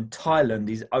 and Thailand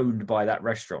is owned by that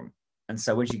restaurant. And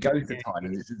so when she goes to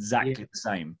Thailand, it's exactly the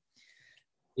same.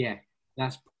 Yeah,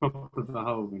 that's proper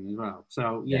Verhoeven as well.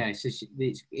 So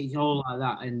it's all like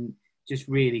that, and just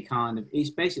really kind of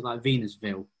it's basically like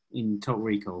Venusville in Total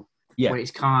Recall, where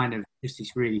it's kind of just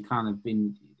it's really kind of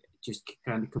been just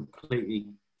kind of completely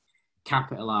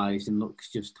capitalized and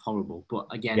looks just horrible. But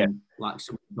again, like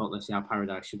someone thought, let's see how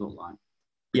Paradise should look like.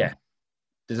 Yeah,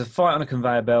 there's a fight on a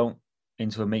conveyor belt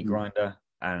into a meat grinder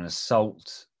and an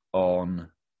assault on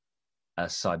a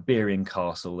Siberian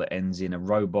castle that ends in a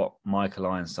robot Michael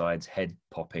Ironside's head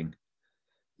popping.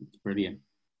 It's brilliant.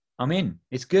 I'm in.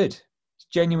 It's good. It's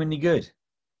genuinely good.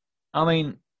 I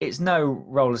mean, it's no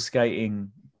roller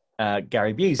skating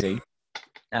Gary Busey.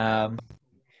 And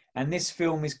this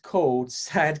film is called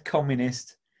Sad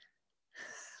Communist,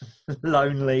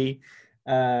 Lonely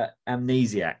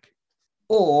Amnesiac.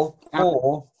 Or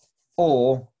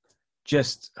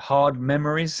just Hard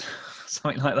Memories,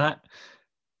 something like that.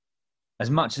 As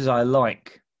much as I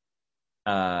like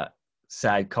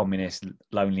Sad Communist,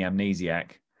 Lonely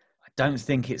Amnesiac, I don't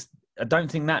think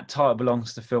that title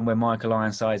belongs to the film where Michael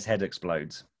Ironside's head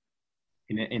explodes.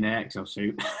 In an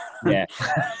exosuit. Yeah.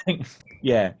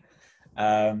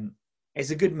 It's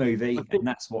a good movie, and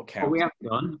that's what counts.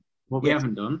 What we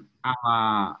haven't done,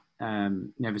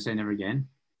 Never Say Never Again.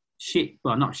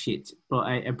 Not shit, but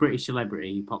a British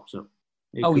celebrity pops up.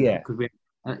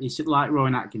 It's like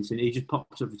Rowan Atkinson. He just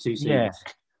pops up for 2 scenes. Yeah.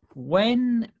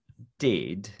 When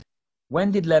did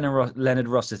Leonard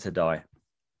Rossiter die?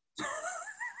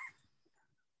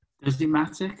 Does it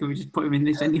matter? Can we just put him in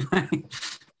this anyway?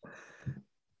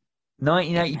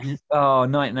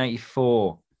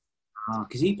 1984.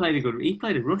 Because he played a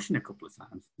Russian a couple of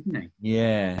times, didn't he?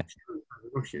 Yeah.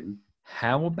 Russian.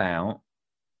 How about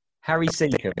Harry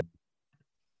Seacombe?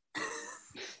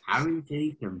 Harry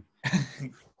Seacombe.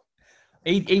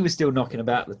 He was still knocking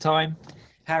about at the time.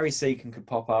 Harry Seacombe could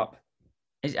pop up.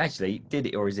 Actually, did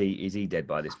it, or is he dead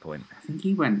by this point? I think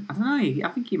he went. I don't know.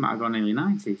 I think he might have gone early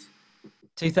 90s.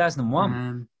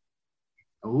 2001.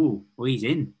 He's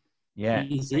in. Yeah,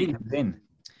 he's in.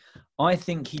 I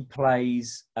think he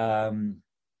plays.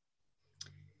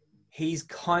 He's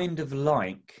kind of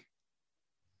like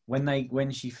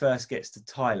when she first gets to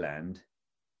Thailand.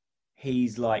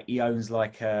 He owns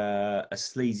like a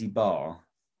sleazy bar.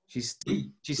 She's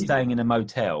staying in a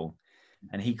motel,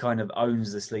 and he kind of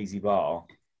owns the sleazy bar.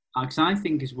 Because I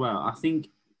think as well.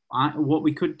 What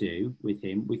we could do with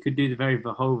him, we could do the very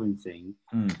Verhoeven thing,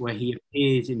 where he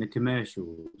appears in the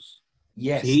commercials.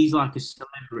 Yes. So he's like a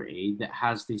celebrity that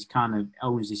has this kind of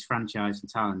owns this franchise in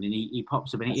Thailand, and he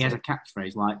pops up and he has a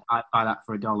catchphrase like "I buy that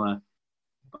for $1."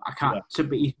 But I can't. Yeah. So,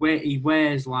 but he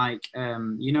wears like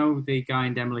the guy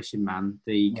in Demolition Man,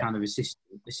 the kind of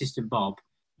assistant Bob.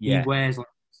 Yeah. He wears like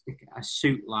a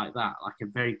suit like that, like a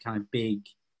very kind of big,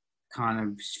 kind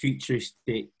of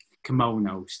futuristic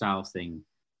kimono style thing.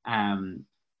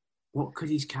 What could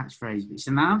his catchphrase be?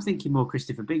 So now I'm thinking more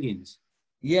Christopher Biggins.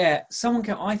 Yeah,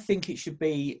 I think it should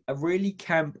be a really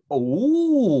camp.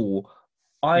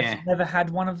 I've never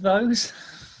had one of those.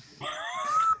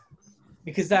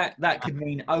 Because that could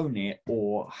mean own it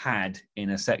or had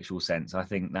in a sexual sense. I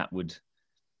think that would.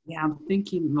 Yeah, I'm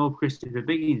thinking more Christopher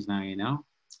Biggins now, you know?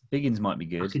 Biggins might be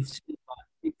I good. can see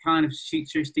like, kind of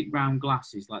futuristic round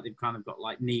glasses, like they've kind of got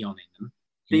like neon in them.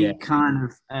 Big kind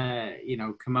of,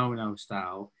 kimono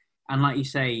style. And like you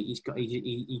say,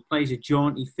 he plays a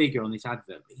jaunty figure on this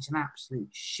advert, but he's an absolute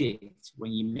shit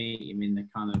when you meet him in the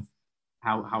kind of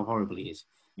how horrible he is.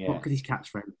 Yeah. What could his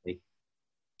catchphrase be?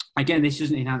 Again, this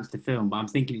doesn't enhance the film, but I'm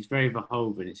thinking it's very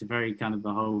Verhoeven. It's a very kind of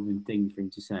Verhoeven thing for him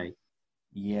to say.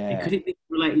 Yeah. Could it be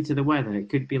related to the weather? It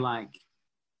could be like...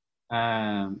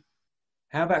 How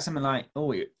about something like,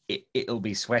 it'll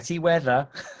be sweaty weather.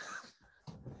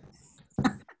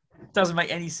 Doesn't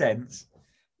make any sense.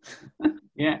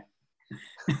 Yeah.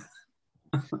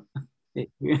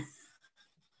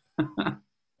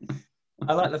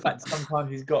 I like the fact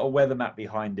sometimes he's got a weather map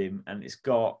behind him and it's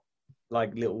got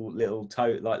like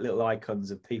little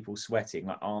icons of people sweating,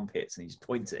 like armpits, and he just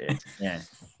points at it. Yeah.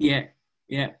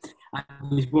 Yeah.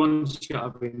 And there's one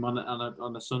shot of him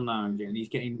on a sun lounge, and he's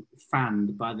getting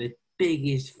fanned by the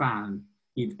biggest fan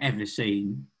you've ever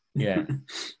seen. Yeah.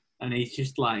 And he's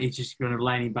just kind of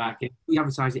leaning back. He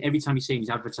advertises every time you see him, he's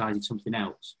advertising something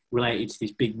else related to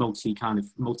this big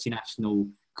multinational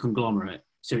conglomerate.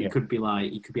 So it could be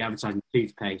advertising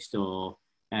toothpaste or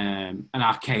an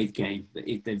arcade game that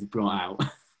they've brought out.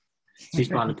 So he's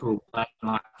by the pool playing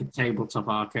like a tabletop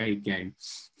arcade game.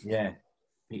 Yeah.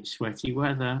 It's sweaty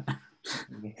weather.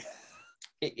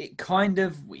 It kind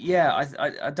of,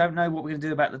 I don't know what we're going to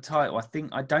do about the title.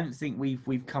 I don't think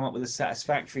we've come up with a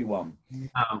satisfactory one,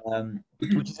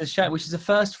 which is a shame, which is a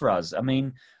first for us. I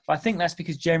mean, I think that's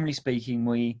because generally speaking,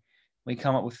 we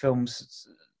come up with films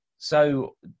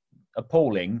so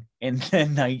appalling in their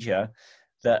nature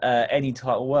that any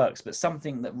title works. But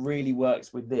something that really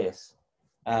works with this,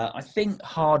 I think,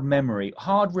 Hard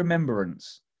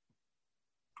Remembrance.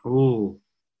 Oh,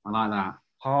 I like that.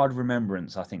 Hard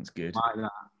Remembrance, I think, is good. I like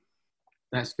that.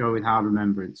 Let's go with Hard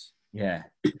Remembrance. Yeah.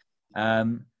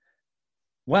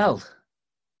 Well,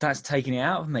 that's taking it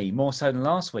out of me more so than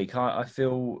last week. I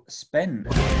feel spent.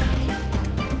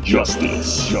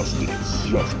 Justice.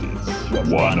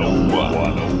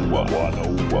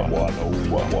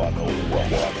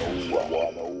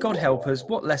 101. God help us.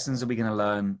 What lessons are we going to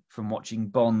learn from watching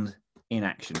Bond in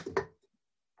action?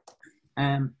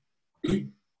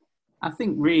 I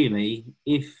think really,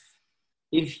 if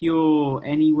you're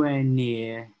anywhere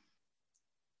near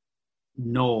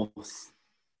north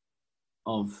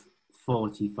of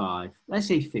 45, let's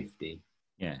say 50,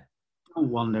 don't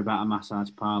wonder about a massage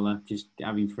parlour, just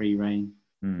having free reign.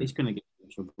 It's going to get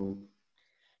in trouble.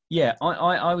 Yeah,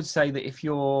 I would say that if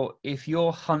your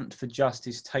hunt for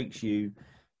justice takes you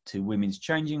to women's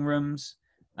changing rooms,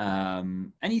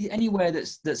 anywhere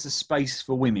that's a space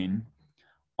for women,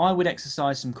 I would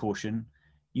exercise some caution.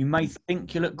 You may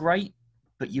think you look great,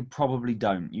 but you probably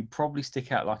don't. You probably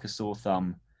stick out like a sore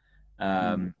thumb.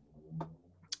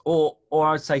 Or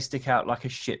I'd say stick out like a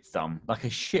shit thumb, like a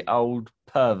shit old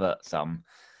pervert thumb.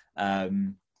 Like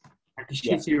a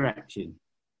shit erection.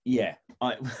 Yeah,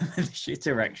 shit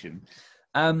erection.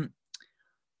 I'm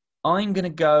going to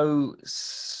go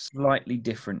slightly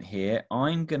different here.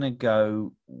 I'm going to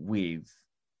go with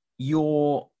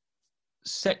your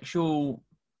sexual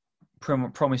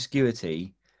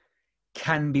promiscuity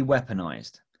can be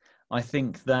weaponized. I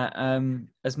think that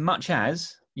as much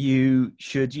as you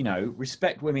should,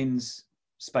 respect women's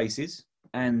spaces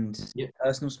and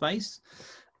personal space,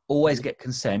 always get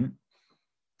consent.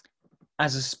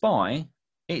 As a spy,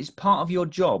 it's part of your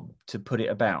job to put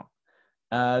it about.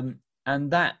 And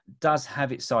that does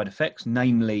have its side effects,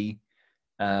 namely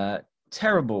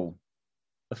terrible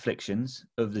afflictions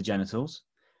of the genitals.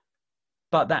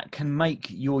 But that can make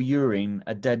your urine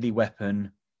a deadly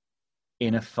weapon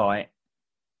in a fight,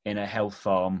 in a health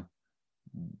farm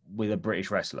with a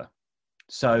British wrestler.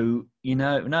 So,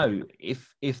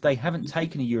 if they haven't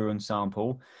taken a urine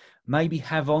sample, maybe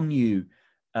have on you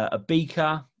a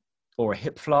beaker or a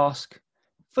hip flask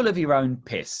full of your own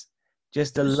piss,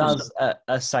 just to love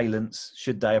assailants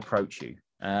should they approach you.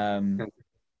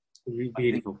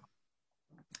 Beautiful.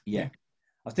 Yeah.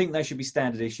 I think they should be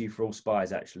standard issue for all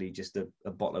spies, actually, just a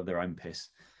bottle of their own piss.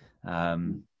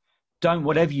 Don't,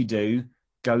 whatever you do,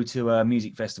 go to a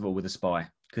music festival with a spy,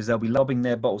 because they'll be lobbing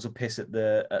their bottles of piss at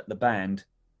the band,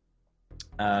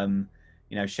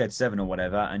 Shed 7 or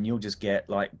whatever, and you'll just get,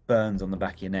 like, burns on the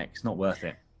back of your neck. It's not worth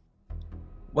it.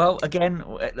 Well, again,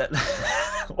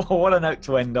 what a note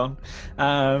to end on.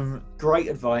 Great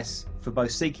advice for both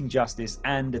seeking justice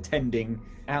and attending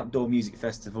outdoor music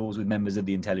festivals with members of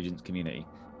the intelligence community.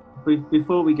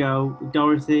 Before we go,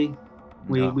 Dorothy,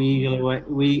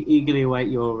 We eagerly await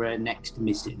your next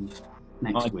missing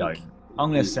next week.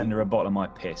 I'm going to send her a bottle of my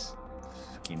piss.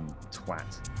 Fucking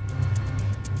twat.